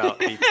talking about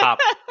the top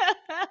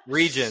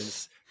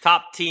regions,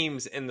 top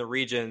teams in the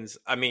regions,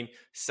 I mean,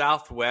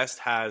 Southwest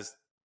has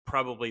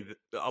probably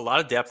a lot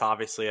of depth,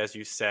 obviously, as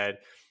you said.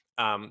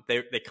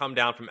 They come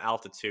down from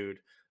altitude.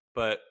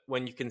 But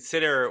when you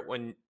consider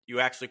when you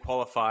actually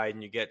qualify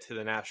and you get to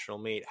the national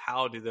meet,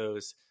 how do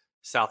those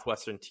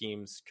Southwestern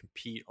teams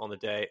compete on the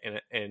day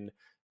in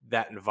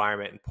that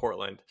environment in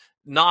Portland?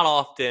 Not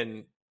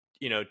often,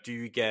 do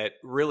you get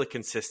really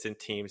consistent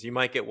teams. You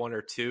might get one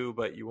or two,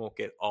 but you won't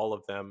get all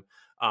of them.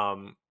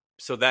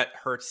 So that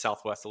hurts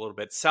Southwest a little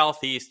bit.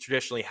 Southeast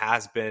traditionally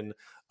has been,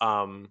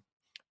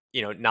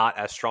 not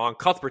as strong.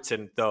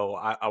 Cuthbertson, though,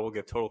 I will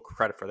give total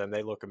credit for them.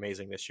 They look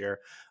amazing this year.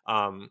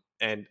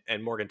 And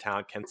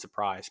Morgantown can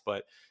surprise.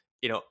 But,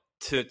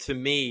 to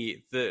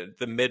me,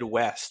 the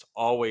Midwest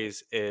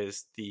always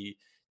is the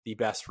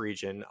best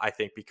region, I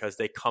think, because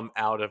they come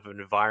out of an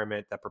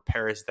environment that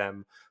prepares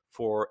them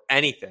for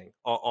anything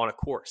on a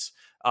course.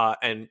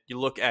 And you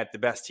look at the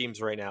best teams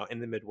right now in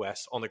the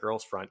Midwest on the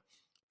girls' front,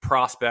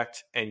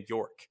 Prospect and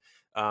York.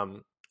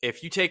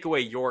 If you take away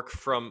York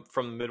from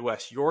the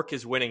Midwest, York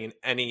is winning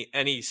in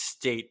any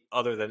state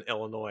other than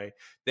Illinois.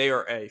 They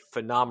are a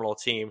phenomenal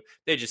team.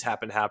 They just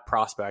happen to have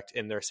Prospect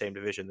in their same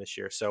division this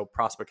year. So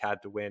Prospect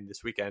had to win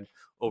this weekend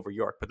over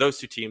York. But those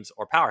two teams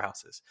are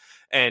powerhouses.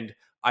 And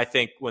I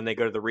think when they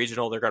go to the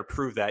regional, they're going to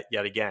prove that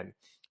yet again.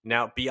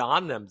 Now,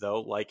 beyond them,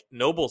 though, like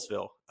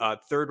Noblesville,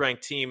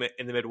 third-ranked team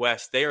in the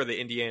Midwest, they are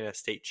the Indiana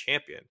state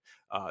champion.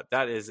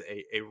 That is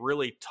a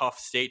really tough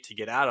state to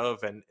get out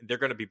of, and they're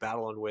going to be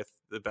battling with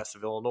the best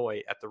of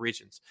Illinois at the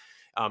regions.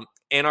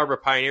 Ann Arbor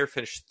Pioneer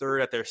finished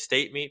third at their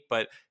state meet,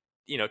 but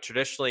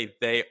traditionally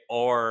they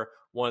are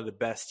one of the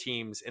best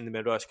teams in the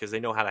Midwest because they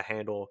know how to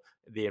handle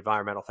the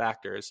environmental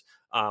factors.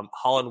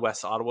 Holland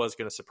West Ottawa is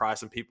going to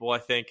surprise some people, I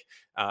think.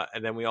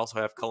 And then we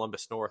also have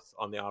Columbus North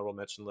on the honorable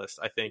mention list.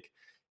 I think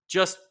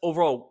just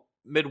overall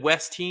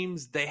Midwest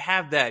teams, they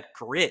have that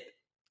grit.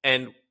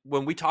 And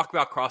when we talk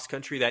about cross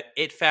country, that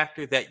it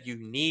factor that you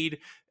need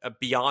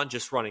beyond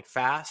just running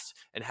fast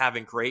and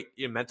having great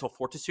mental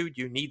fortitude,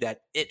 you need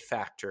that it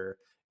factor.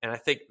 And I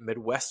think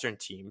Midwestern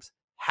teams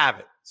have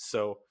it.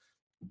 So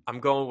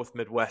I'm going with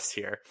Midwest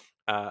here.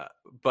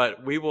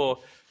 But we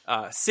will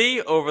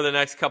see over the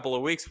next couple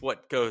of weeks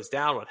what goes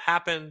down, what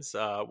happens.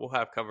 We'll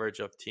have coverage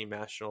of team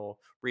national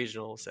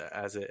regionals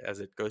as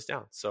it goes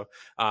down. So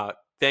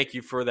thank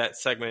you for that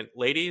segment,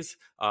 ladies.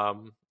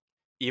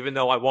 Even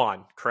though I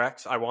won,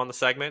 correct? I won the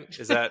segment.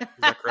 Is that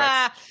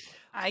correct?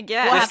 I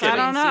guess. I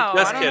don't know.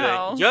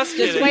 Just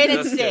kidding. Just wait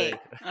and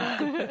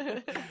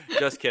see.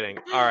 Just kidding.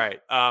 All right.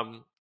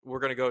 We're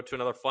going to go to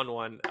another fun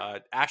one.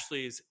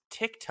 Ashley's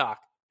TikTok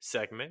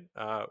segment.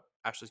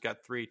 Ashley's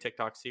got 3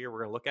 TikToks here we're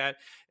going to look at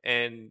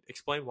and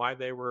explain why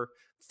they were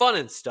fun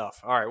and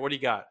stuff. All right. What do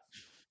you got?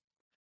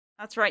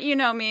 That's right. You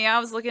know me. I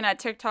was looking at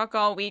TikTok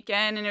all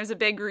weekend, and it was a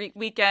big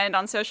weekend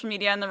on social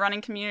media and the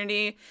running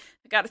community.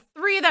 I got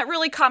 3 that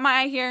really caught my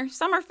eye here.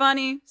 Some are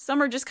funny.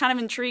 Some are just kind of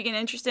intriguing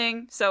and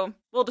interesting. So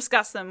we'll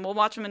discuss them. We'll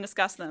watch them and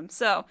discuss them.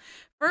 So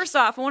first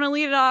off, I want to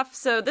lead it off.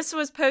 So this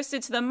was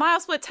posted to the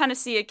MileSplit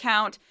Tennessee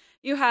account.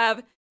 You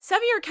have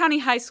Sevier County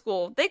High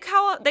School. They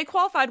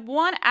qualified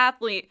 1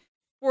 athlete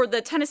for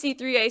the Tennessee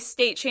 3A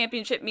state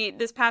championship meet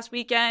this past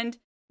weekend,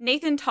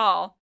 Nathan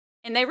Tall.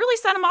 And they really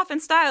set him off in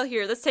style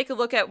here. Let's take a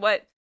look at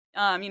what,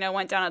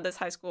 went down at this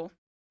high school.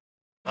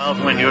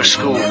 Love when your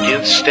school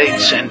gives state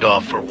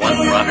send-off for one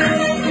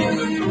runner.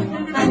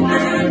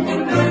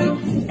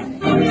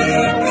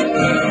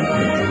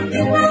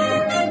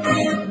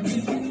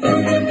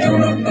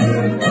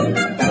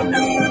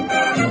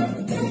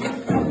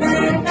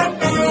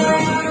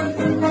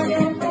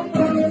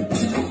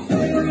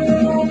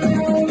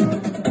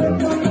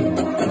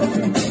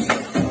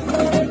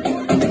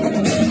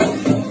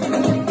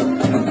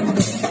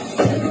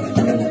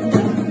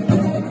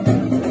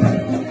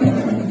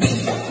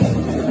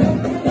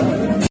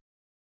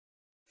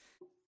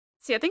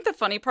 See, I think the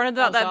funny part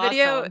about that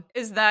video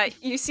is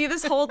that you see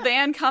this whole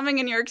band coming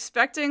and you're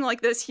expecting like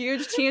this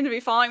huge team to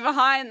be falling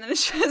behind, and then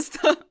it's just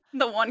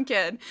the one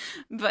kid.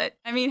 But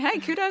I mean, hey,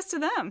 kudos to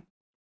them.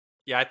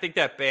 Yeah, I think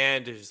that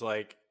band is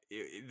like,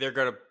 they're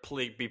going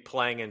to be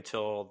playing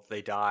until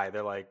they die.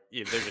 They're like,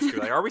 they're just gonna be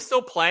like, are we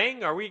still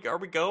playing? Are we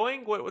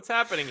going? What's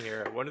happening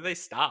here? When do they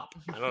stop?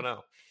 I don't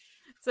know.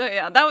 So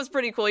yeah, that was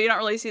pretty cool. You don't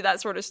really see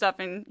that sort of stuff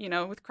in,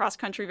 with cross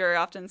country very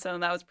often. So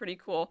that was pretty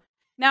cool.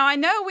 Now, I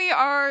know we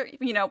are,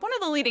 one of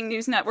the leading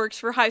news networks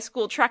for high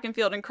school track and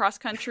field and cross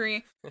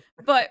country,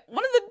 but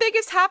one of the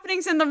biggest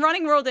happenings in the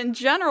running world in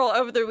general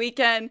over the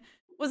weekend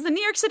was the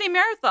New York City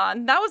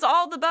Marathon. That was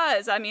all the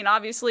buzz. I mean,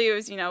 obviously it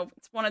was,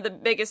 it's one of the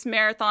biggest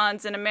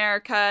marathons in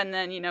America, and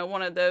then,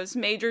 one of those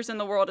majors in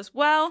the world as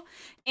well.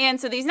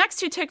 And so these next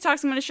 2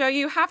 TikToks I'm going to show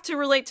you have to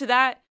relate to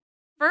that.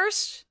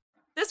 First,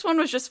 this one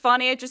was just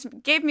funny. It just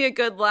gave me a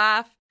good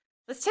laugh.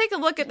 Let's take a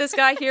look at this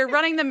guy here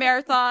running the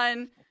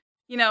marathon,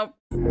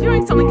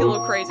 doing something a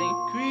little crazy.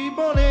 Creep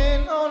on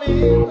in, on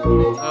in, on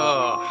in.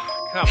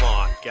 Oh, come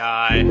on,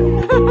 guy.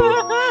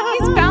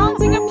 He's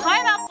balancing a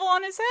pineapple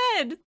on his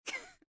head.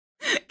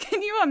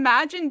 Can you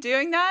imagine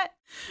doing that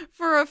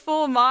for a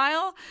full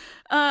mile?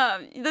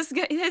 This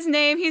guy, his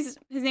name is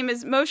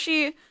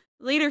Moshe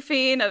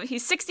Liederfein.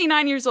 He's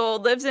 69 years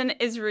old, lives in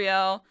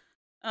Israel.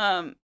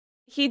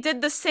 He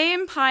did the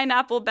same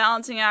pineapple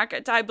balancing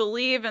act, I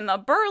believe, in the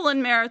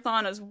Berlin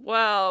Marathon as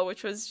well,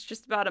 which was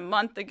just about a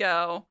month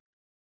ago.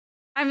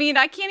 I mean,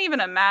 I can't even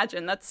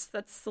imagine. That's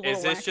a little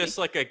Is this wacky. just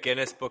like a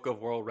Guinness Book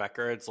of World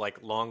Records,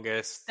 like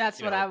longest?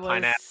 That's what I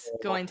was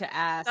going to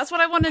ask. That's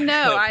what I want to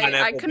know.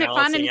 I couldn't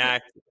find anything.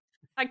 Act.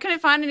 I couldn't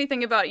find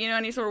anything about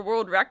any sort of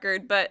world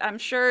record, but I'm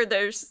sure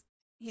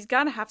he's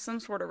got to have some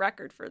sort of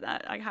record for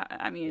that.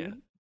 I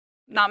mean,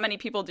 not many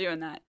people doing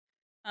that.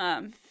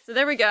 So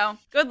there we go.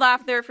 Good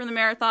laugh there from the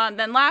marathon.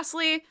 Then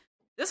lastly,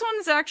 this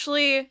one's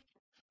actually a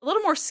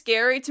little more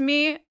scary to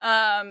me.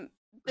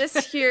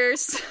 This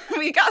here's,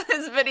 we got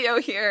this video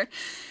here,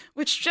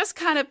 which just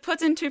kind of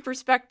puts into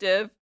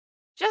perspective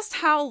just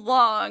how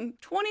long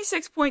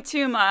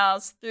 26.2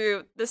 miles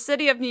through the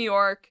city of New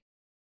York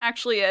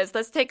actually is.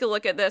 Let's take a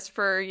look at this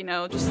for,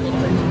 just a little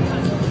bit.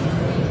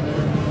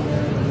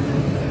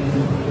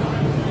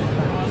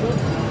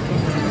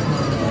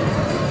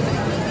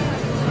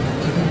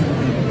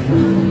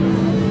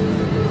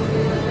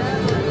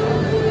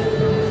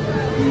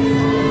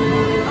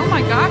 Oh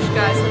my gosh,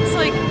 guys,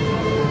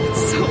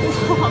 it's so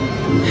long.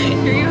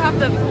 Here you have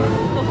the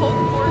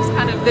whole course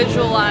kind of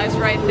visualized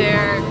right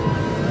there,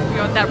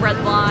 with that red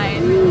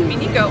line. I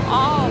mean, you go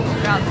all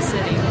throughout the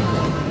city.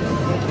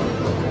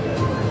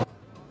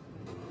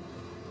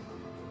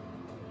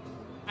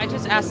 I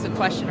just asked the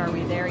question, are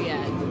we there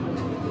yet?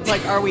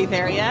 Like, are we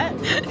there yet?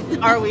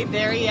 Are we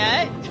there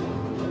yet?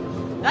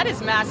 That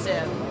is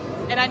massive.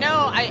 And I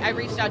know I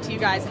reached out to you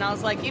guys and I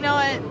was like, you know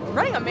what?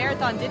 Running a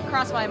marathon did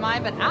cross my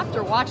mind, but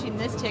after watching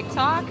this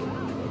TikTok,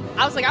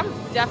 I was like, I'm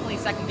definitely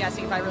second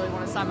guessing if I really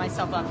want to sign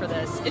myself up for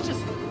this. It's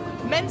just,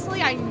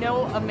 mentally, I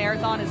know a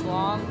marathon is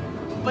long,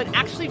 but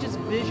actually just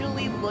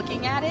visually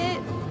looking at it,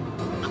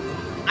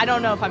 I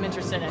don't know if I'm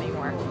interested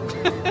anymore.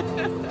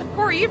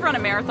 Corey, you've run a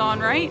marathon,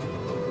 right?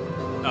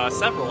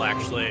 Several,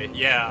 actually.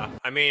 Yeah.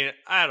 I mean,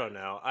 I don't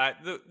know.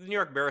 The New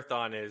York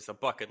Marathon is a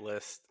bucket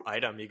list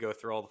item. You go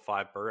through all the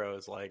 5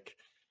 boroughs. Like,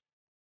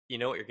 you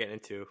know what you're getting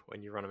into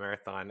when you run a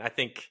marathon. I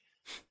think,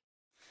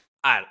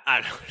 I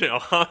don't know.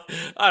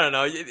 I don't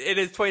know. It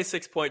is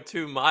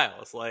 26.2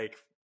 miles. Like,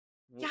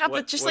 yeah,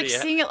 but just like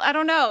seeing it, I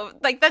don't know.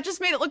 Like, that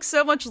just made it look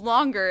so much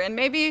longer. And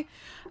maybe,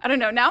 I don't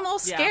know. Now I'm a little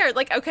scared.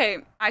 Like, okay,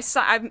 I've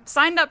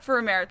signed up for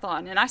a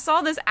marathon, and I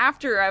saw this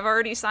after I've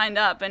already signed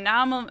up, and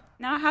now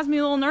it has me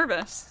a little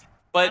nervous.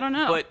 But I don't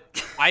know.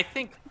 But I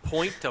think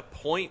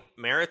point-to-point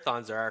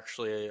marathons are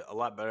actually a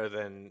lot better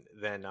than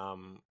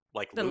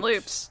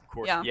loops. Of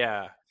course,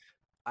 yeah.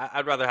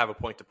 I'd rather have a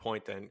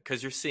point-to-point than,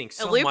 because you're seeing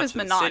so a loop much is of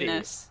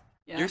monotonous. The city.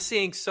 Yeah. You're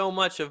seeing so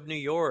much of New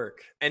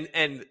York,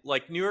 and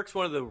like New York's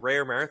one of the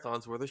rare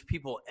marathons where there's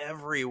people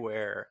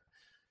everywhere.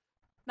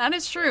 That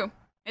is true.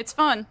 It's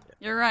fun.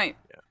 You're right.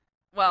 Yeah.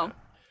 Well,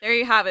 there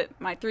you have it.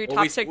 My 3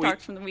 top TikToks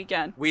from the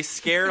weekend. We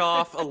scared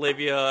off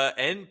Olivia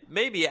and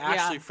maybe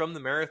Ashley from the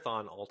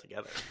marathon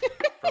altogether.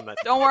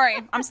 Don't worry.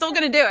 I'm still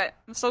going to do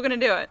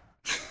it.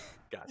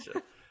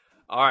 Gotcha.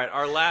 All right,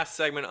 our last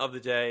segment of the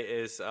day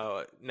is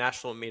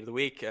National Meet of the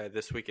Week.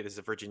 This week it is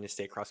the Virginia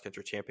State Cross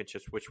Country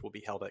Championships, which will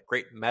be held at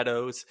Great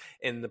Meadows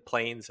in the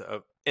plains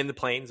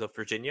of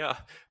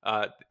Virginia.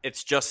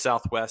 It's just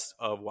southwest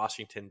of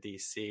Washington,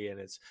 D.C.,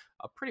 and it's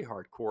a pretty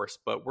hard course.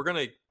 But we're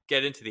going to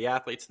get into the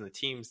athletes and the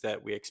teams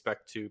that we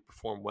expect to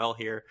perform well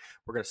here.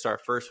 We're going to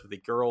start first with the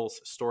girls'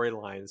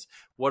 storylines.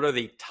 What are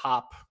the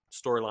top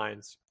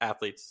storylines,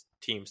 athletes,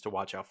 teams to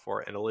watch out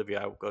for? And Olivia,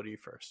 I will go to you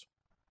first.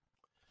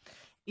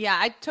 Yeah,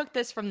 I took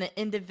this from the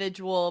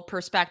individual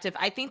perspective.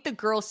 I think the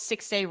girls'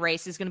 6A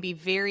race is going to be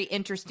very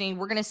interesting.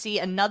 We're going to see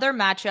another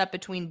matchup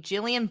between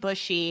Jillian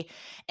Bushy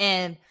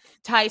and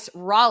Tice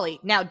Raleigh.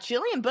 Now,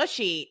 Jillian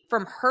Bushy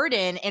from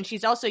Hurden, and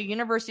she's also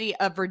University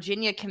of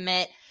Virginia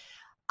commit.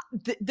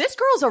 This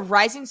girl's a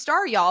rising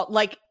star, y'all.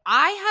 Like,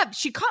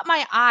 she caught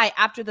my eye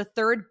after the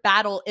third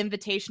battle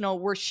invitational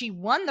where she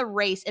won the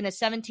race in a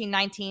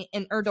 17:19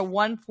 and earned a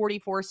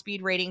 144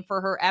 speed rating for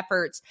her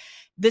efforts.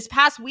 This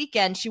past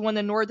weekend, she won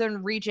the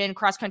Northern Region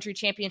Cross Country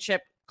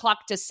Championship,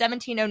 clocked to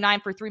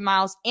 17:09 for 3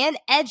 miles and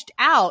edged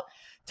out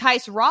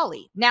Tice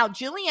Raleigh. Now,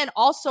 Jillian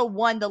also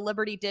won the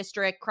Liberty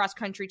District Cross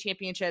Country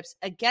Championships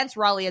against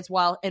Raleigh as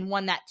well and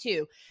won that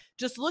too.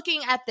 Just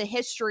looking at the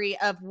history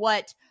of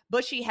what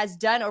Bushy has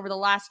done over the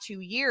last 2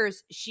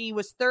 years, she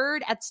was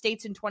 3rd at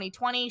states in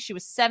 2020. She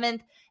was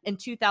 7th in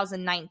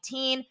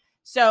 2019.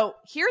 So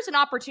here's an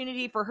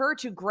opportunity for her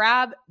to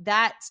grab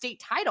that state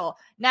title.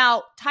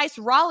 Now, Tice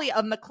Raleigh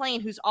of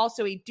McLean, who's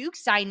also a Duke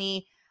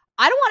signee,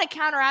 I don't want to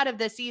counter out of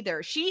this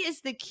either. She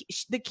is the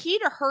key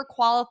to her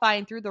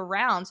qualifying through the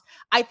rounds.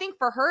 I think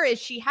for her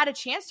is she had a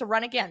chance to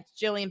run against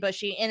Jillian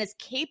Bushy and is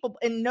capable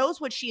and knows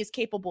what she is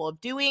capable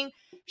of doing.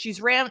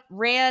 She's ran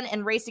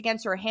and raced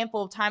against her a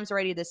handful of times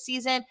already this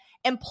season.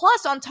 And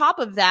plus, on top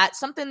of that,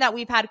 something that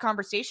we've had a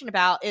conversation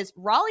about is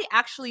Raleigh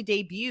actually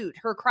debuted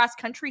her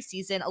cross-country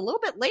season a little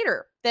bit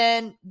later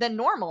than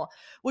normal,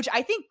 which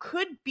I think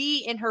could be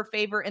in her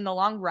favor in the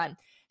long run.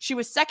 She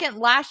was second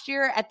last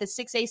year at the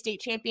 6A state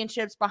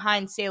championships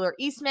behind Sailor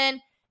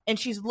Eastman, and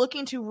she's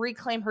looking to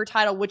reclaim her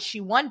title, which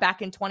she won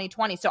back in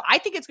 2020. So I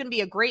think it's going to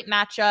be a great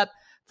matchup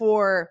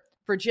for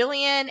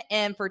Jillian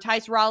and for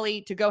Tice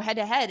Raleigh to go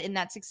head-to-head in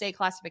that 6A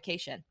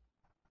classification.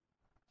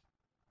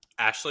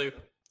 Ashley,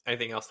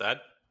 anything else to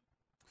add?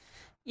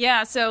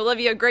 Yeah, so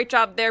Olivia, great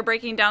job there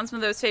breaking down some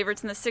of those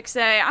favorites in the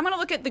 6A. I'm going to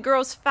look at the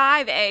girls'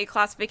 5A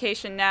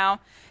classification now.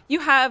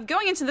 You have,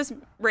 going into this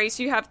race,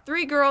 you have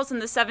 3 girls in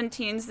the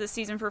 17s this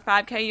season for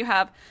 5K. You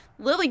have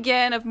Lily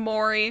Ginn of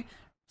Maury,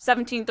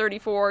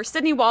 1734,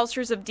 Sydney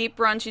Walters of Deep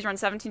Run, she's run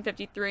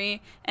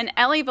 1753, and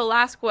Ellie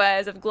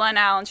Velasquez of Glen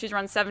Allen, she's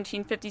run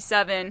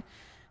 1757.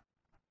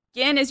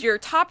 Ginn is your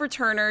top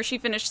returner. She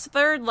finished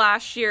 3rd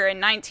last year in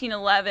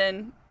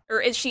 1911.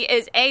 She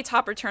is a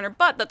top returner,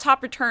 but the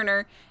top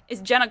returner is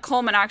Jenna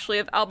Coleman, actually,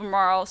 of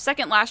Albemarle,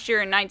 2nd last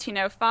year in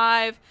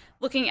 1905.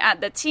 Looking at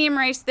the team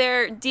race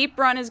there, Deep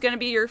Run is going to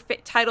be your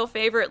title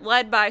favorite,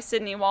 led by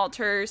Sydney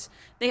Walters.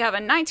 They have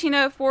a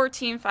 1904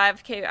 team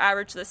 5K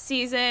average this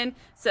season,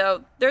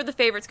 so they're the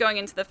favorites going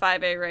into the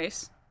 5A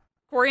race.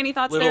 Corey, any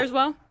thoughts there as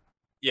well?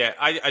 Yeah,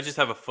 I just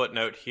have a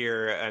footnote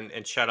here,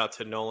 and shout out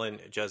to Nolan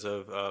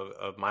Jezov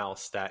of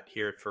Milestat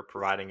here for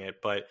providing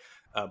it. But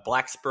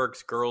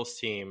Blacksburg's girls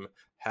team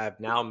have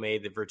now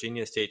made the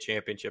Virginia State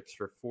Championships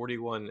for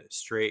 41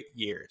 straight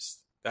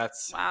years.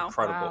 That's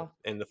incredible. Wow.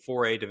 In the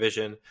 4A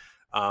division.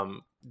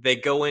 They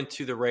go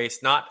into the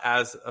race not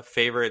as a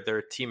favorite.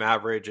 Their team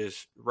average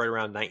is right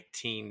around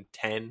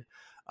 1910.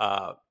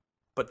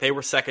 But they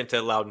were second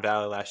to Loudoun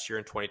Valley last year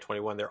in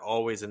 2021. They're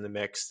always in the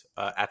mix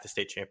at the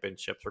state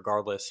championships,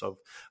 regardless of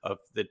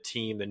the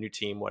team, the new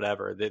team,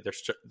 whatever.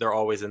 They're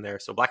always in there.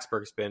 So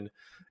Blacksburg's been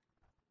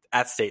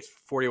at state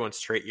 41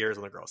 straight years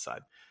on the girls'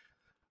 side.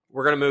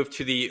 We're going to move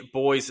to the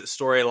boys'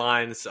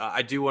 storylines.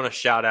 I do want to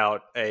shout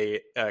out a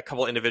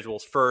couple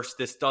individuals first.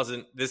 This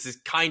is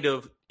kind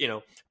of,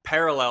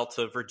 parallel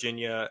to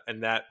Virginia,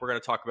 and that we're going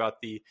to talk about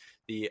the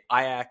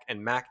IAC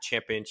and MAC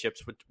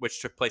championships,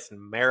 which took place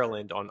in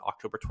Maryland on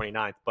October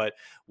 29th. But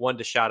wanted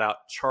to shout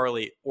out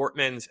Charlie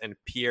Ortmans and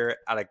Pierre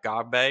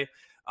Adagagbe.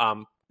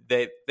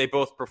 They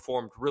both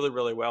performed really,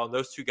 really well. And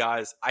those two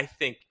guys, I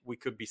think we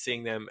could be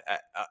seeing them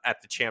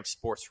at the Champ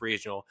Sports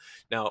Regional.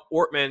 Now,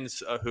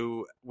 Ortmans,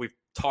 who we've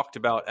talked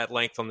about at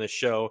length on this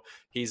show,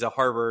 he's a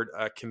Harvard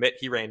commit.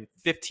 He ran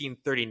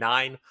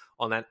 15:39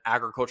 on that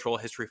agricultural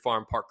history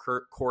farm park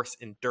course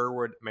in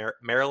Durwood,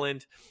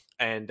 Maryland.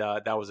 And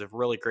that was a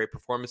really great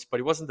performance. But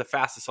he wasn't the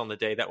fastest on the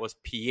day. That was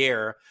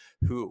Pierre,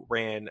 who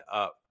ran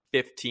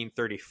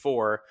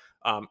 15:34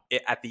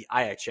 at the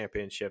IAC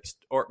championships.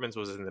 Ortmans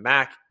was in the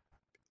MAC.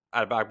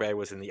 Adagagbe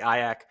was in the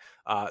IAC.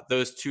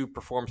 Those two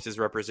performances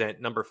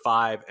represent number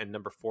 5 and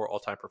number 4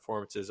 all-time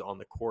performances on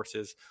the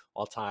courses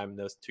all-time.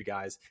 Those two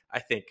guys,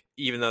 I think,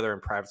 even though they're in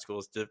private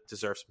schools,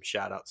 deserve some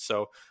shout-outs.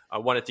 So I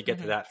wanted to get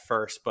to that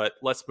first, but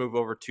let's move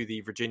over to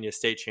the Virginia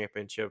State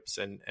Championships.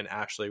 And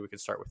Ashley, we can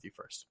start with you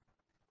first.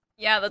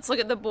 Yeah, let's look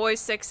at the boys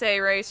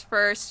 6A race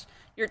first.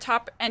 Your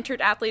top entered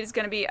athlete is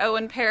going to be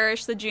Owen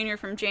Parrish, the junior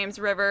from James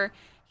River.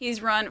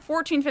 He's run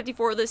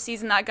 14:54 this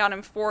season. That got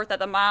him 4th at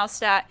the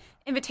Milestat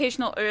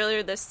Invitational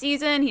earlier this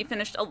season. He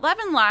finished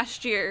 11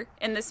 last year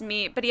in this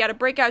meet, but he had a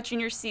breakout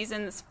junior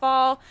season this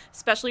fall,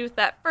 especially with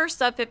that first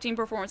sub-15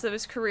 performance of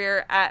his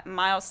career at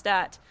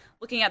Milestat.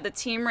 Looking at the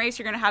team race,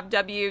 you're going to have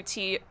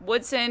W.T.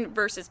 Woodson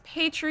versus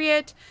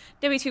Patriot.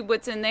 W.T.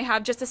 Woodson, they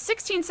have just a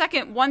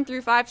 16-second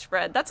 1-5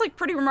 spread. That's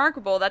pretty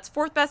remarkable. That's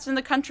 4th best in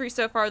the country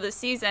so far this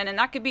season, and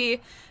that could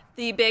be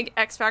the big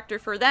X factor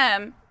for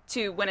them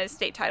to win a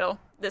state title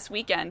this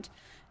weekend.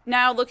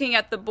 Now, looking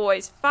at the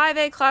boys'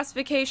 5A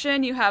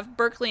classification, you have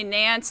Berkeley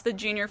Nance, the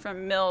junior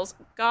from Mills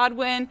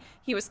Godwin.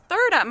 He was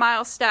 3rd at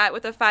Milestat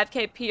with a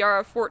 5K PR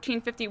of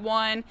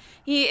 14:51.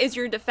 He is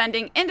your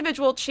defending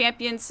individual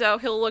champion, so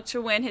he'll look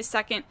to win his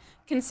 2nd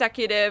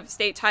consecutive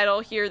state title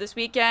here this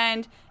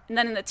weekend. And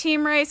then in the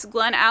team race,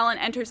 Glen Allen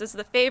enters as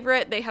the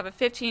favorite. They have a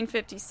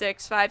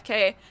 15:56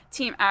 5K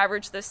team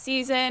average this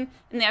season,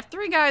 and they have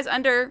 3 guys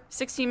under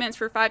 16 minutes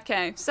for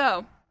 5K,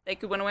 so they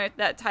could win away with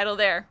that title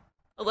there.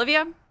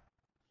 Olivia?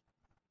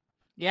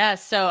 Yeah,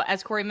 so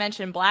as Corey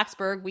mentioned,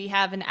 Blacksburg, we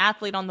have an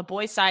athlete on the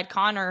boys' side,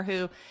 Connor,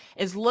 who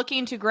is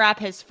looking to grab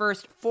his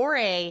first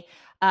 4A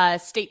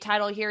state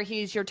title here.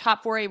 He's your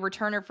top 4A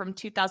returner from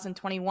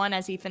 2021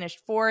 as he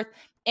finished 4th.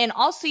 And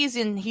all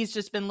season, he's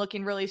just been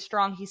looking really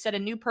strong. He set a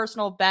new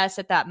personal best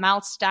at that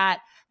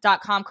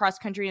Milestat.com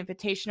cross-country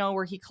invitational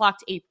where he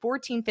clocked a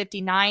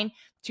 14:59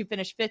 to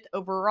finish 5th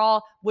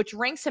overall, which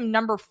ranks him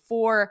number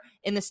 4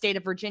 in the state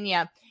of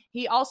Virginia.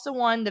 He also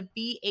won the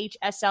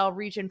BHSL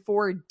Region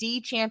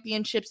 4D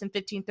championships in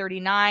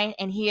 15:39,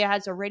 and he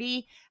has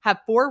already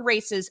have 4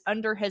 races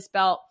under his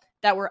belt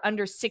that were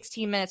under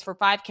 16 minutes for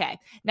 5K.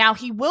 Now,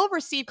 he will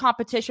receive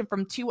competition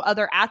from 2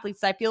 other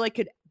athletes that I feel like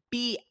could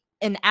be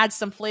and add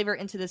some flavor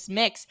into this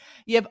mix.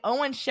 You have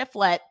Owen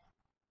Shiflett,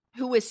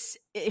 who is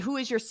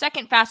your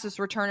second fastest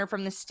returner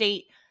from the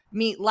state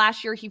meet.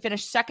 Last year, he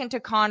finished second to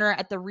Connor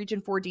at the Region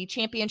 4D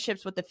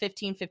championships with the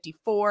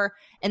 15:54,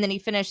 and then he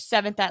finished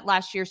seventh at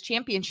last year's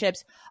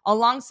championships.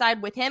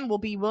 Alongside with him will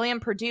be William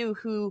Perdue,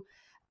 who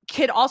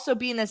could also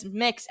be in this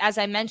mix. As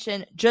I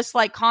mentioned, just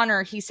like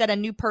Connor, he set a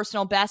new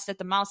personal best at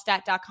the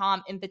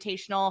milestat.com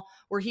invitational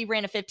where he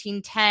ran a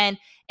 15:10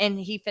 and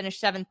he finished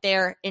seventh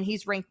there, and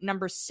he's ranked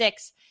number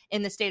 6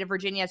 in the state of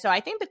Virginia. So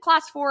I think the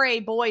Class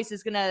 4A boys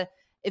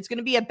it's going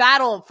to be a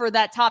battle for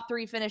that top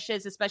 3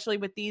 finishes, especially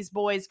with these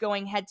boys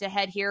going head to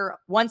head here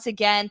once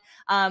again.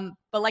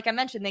 But like I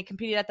mentioned, they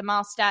competed at the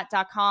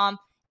milestat.com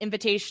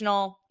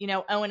invitational.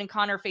 Owen and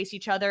Connor face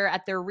each other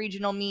at their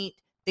regional meet.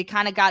 They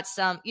kind of got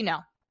some,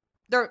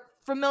 their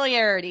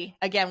familiarity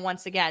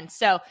once again.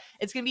 So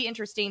it's going to be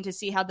interesting to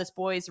see how this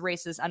boys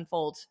races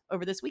unfold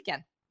over this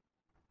weekend.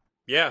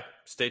 Yeah,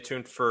 stay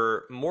tuned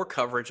for more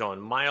coverage on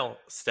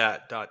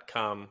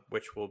milestat.com,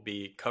 which will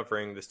be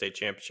covering the state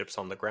championships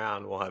on the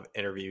ground. We'll have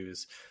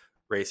interviews,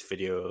 race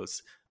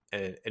videos,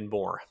 and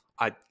more.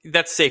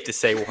 That's safe to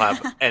say we'll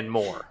have and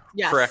more.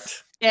 Yes.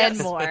 Correct? And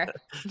more.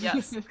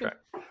 Yes.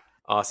 Correct.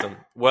 Awesome.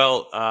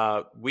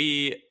 Well,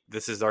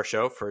 this is our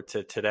show for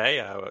today.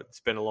 It's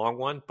been a long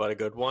one, but a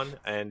good one.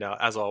 And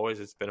as always,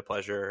 it's been a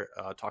pleasure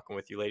talking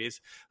with you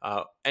ladies.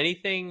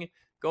 Anything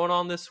going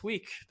on this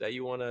week that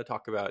you want to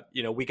talk about?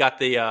 We got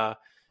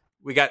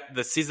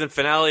the season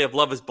finale of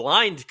Love is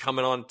Blind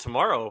coming on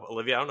tomorrow.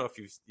 Olivia, I don't know if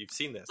you've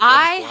seen this.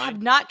 I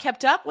have not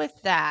kept up with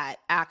that,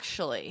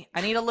 actually.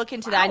 I need to look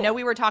into that. I know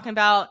we were talking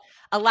about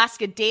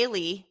Alaska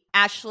Daily.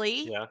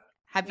 Ashley,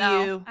 have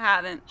you I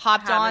haven't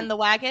hopped on the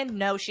wagon?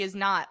 No, she is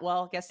not.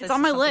 Well, I guess it's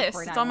on my list.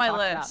 It's on my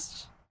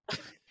list.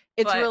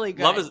 It's really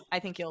good. I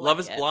think you'll Love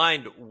like is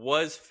Blind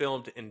was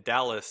filmed in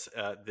Dallas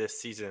this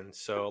season,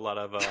 so a lot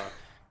of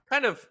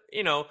kind of,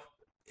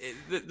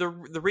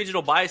 the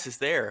regional bias is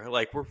there.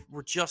 Like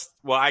we're just,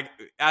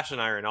 Ash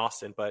and I are in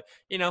Austin, but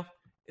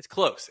it's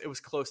close. It was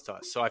close to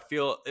us, so I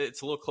feel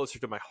it's a little closer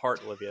to my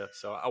heart, Olivia.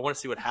 So I want to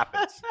see what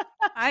happens.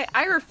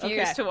 I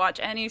refuse to watch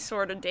any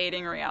sort of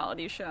dating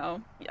reality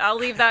show. I'll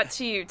leave that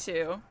to you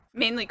two,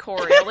 mainly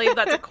Corey. I'll leave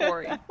that to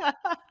Corey.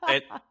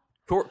 And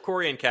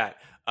Corey and Kat.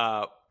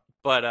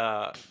 But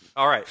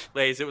all right,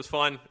 ladies, it was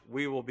fun.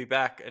 We will be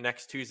back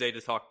next Tuesday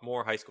to talk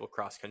more high school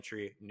cross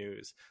country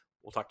news.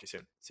 We'll talk to you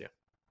soon. See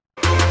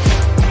ya.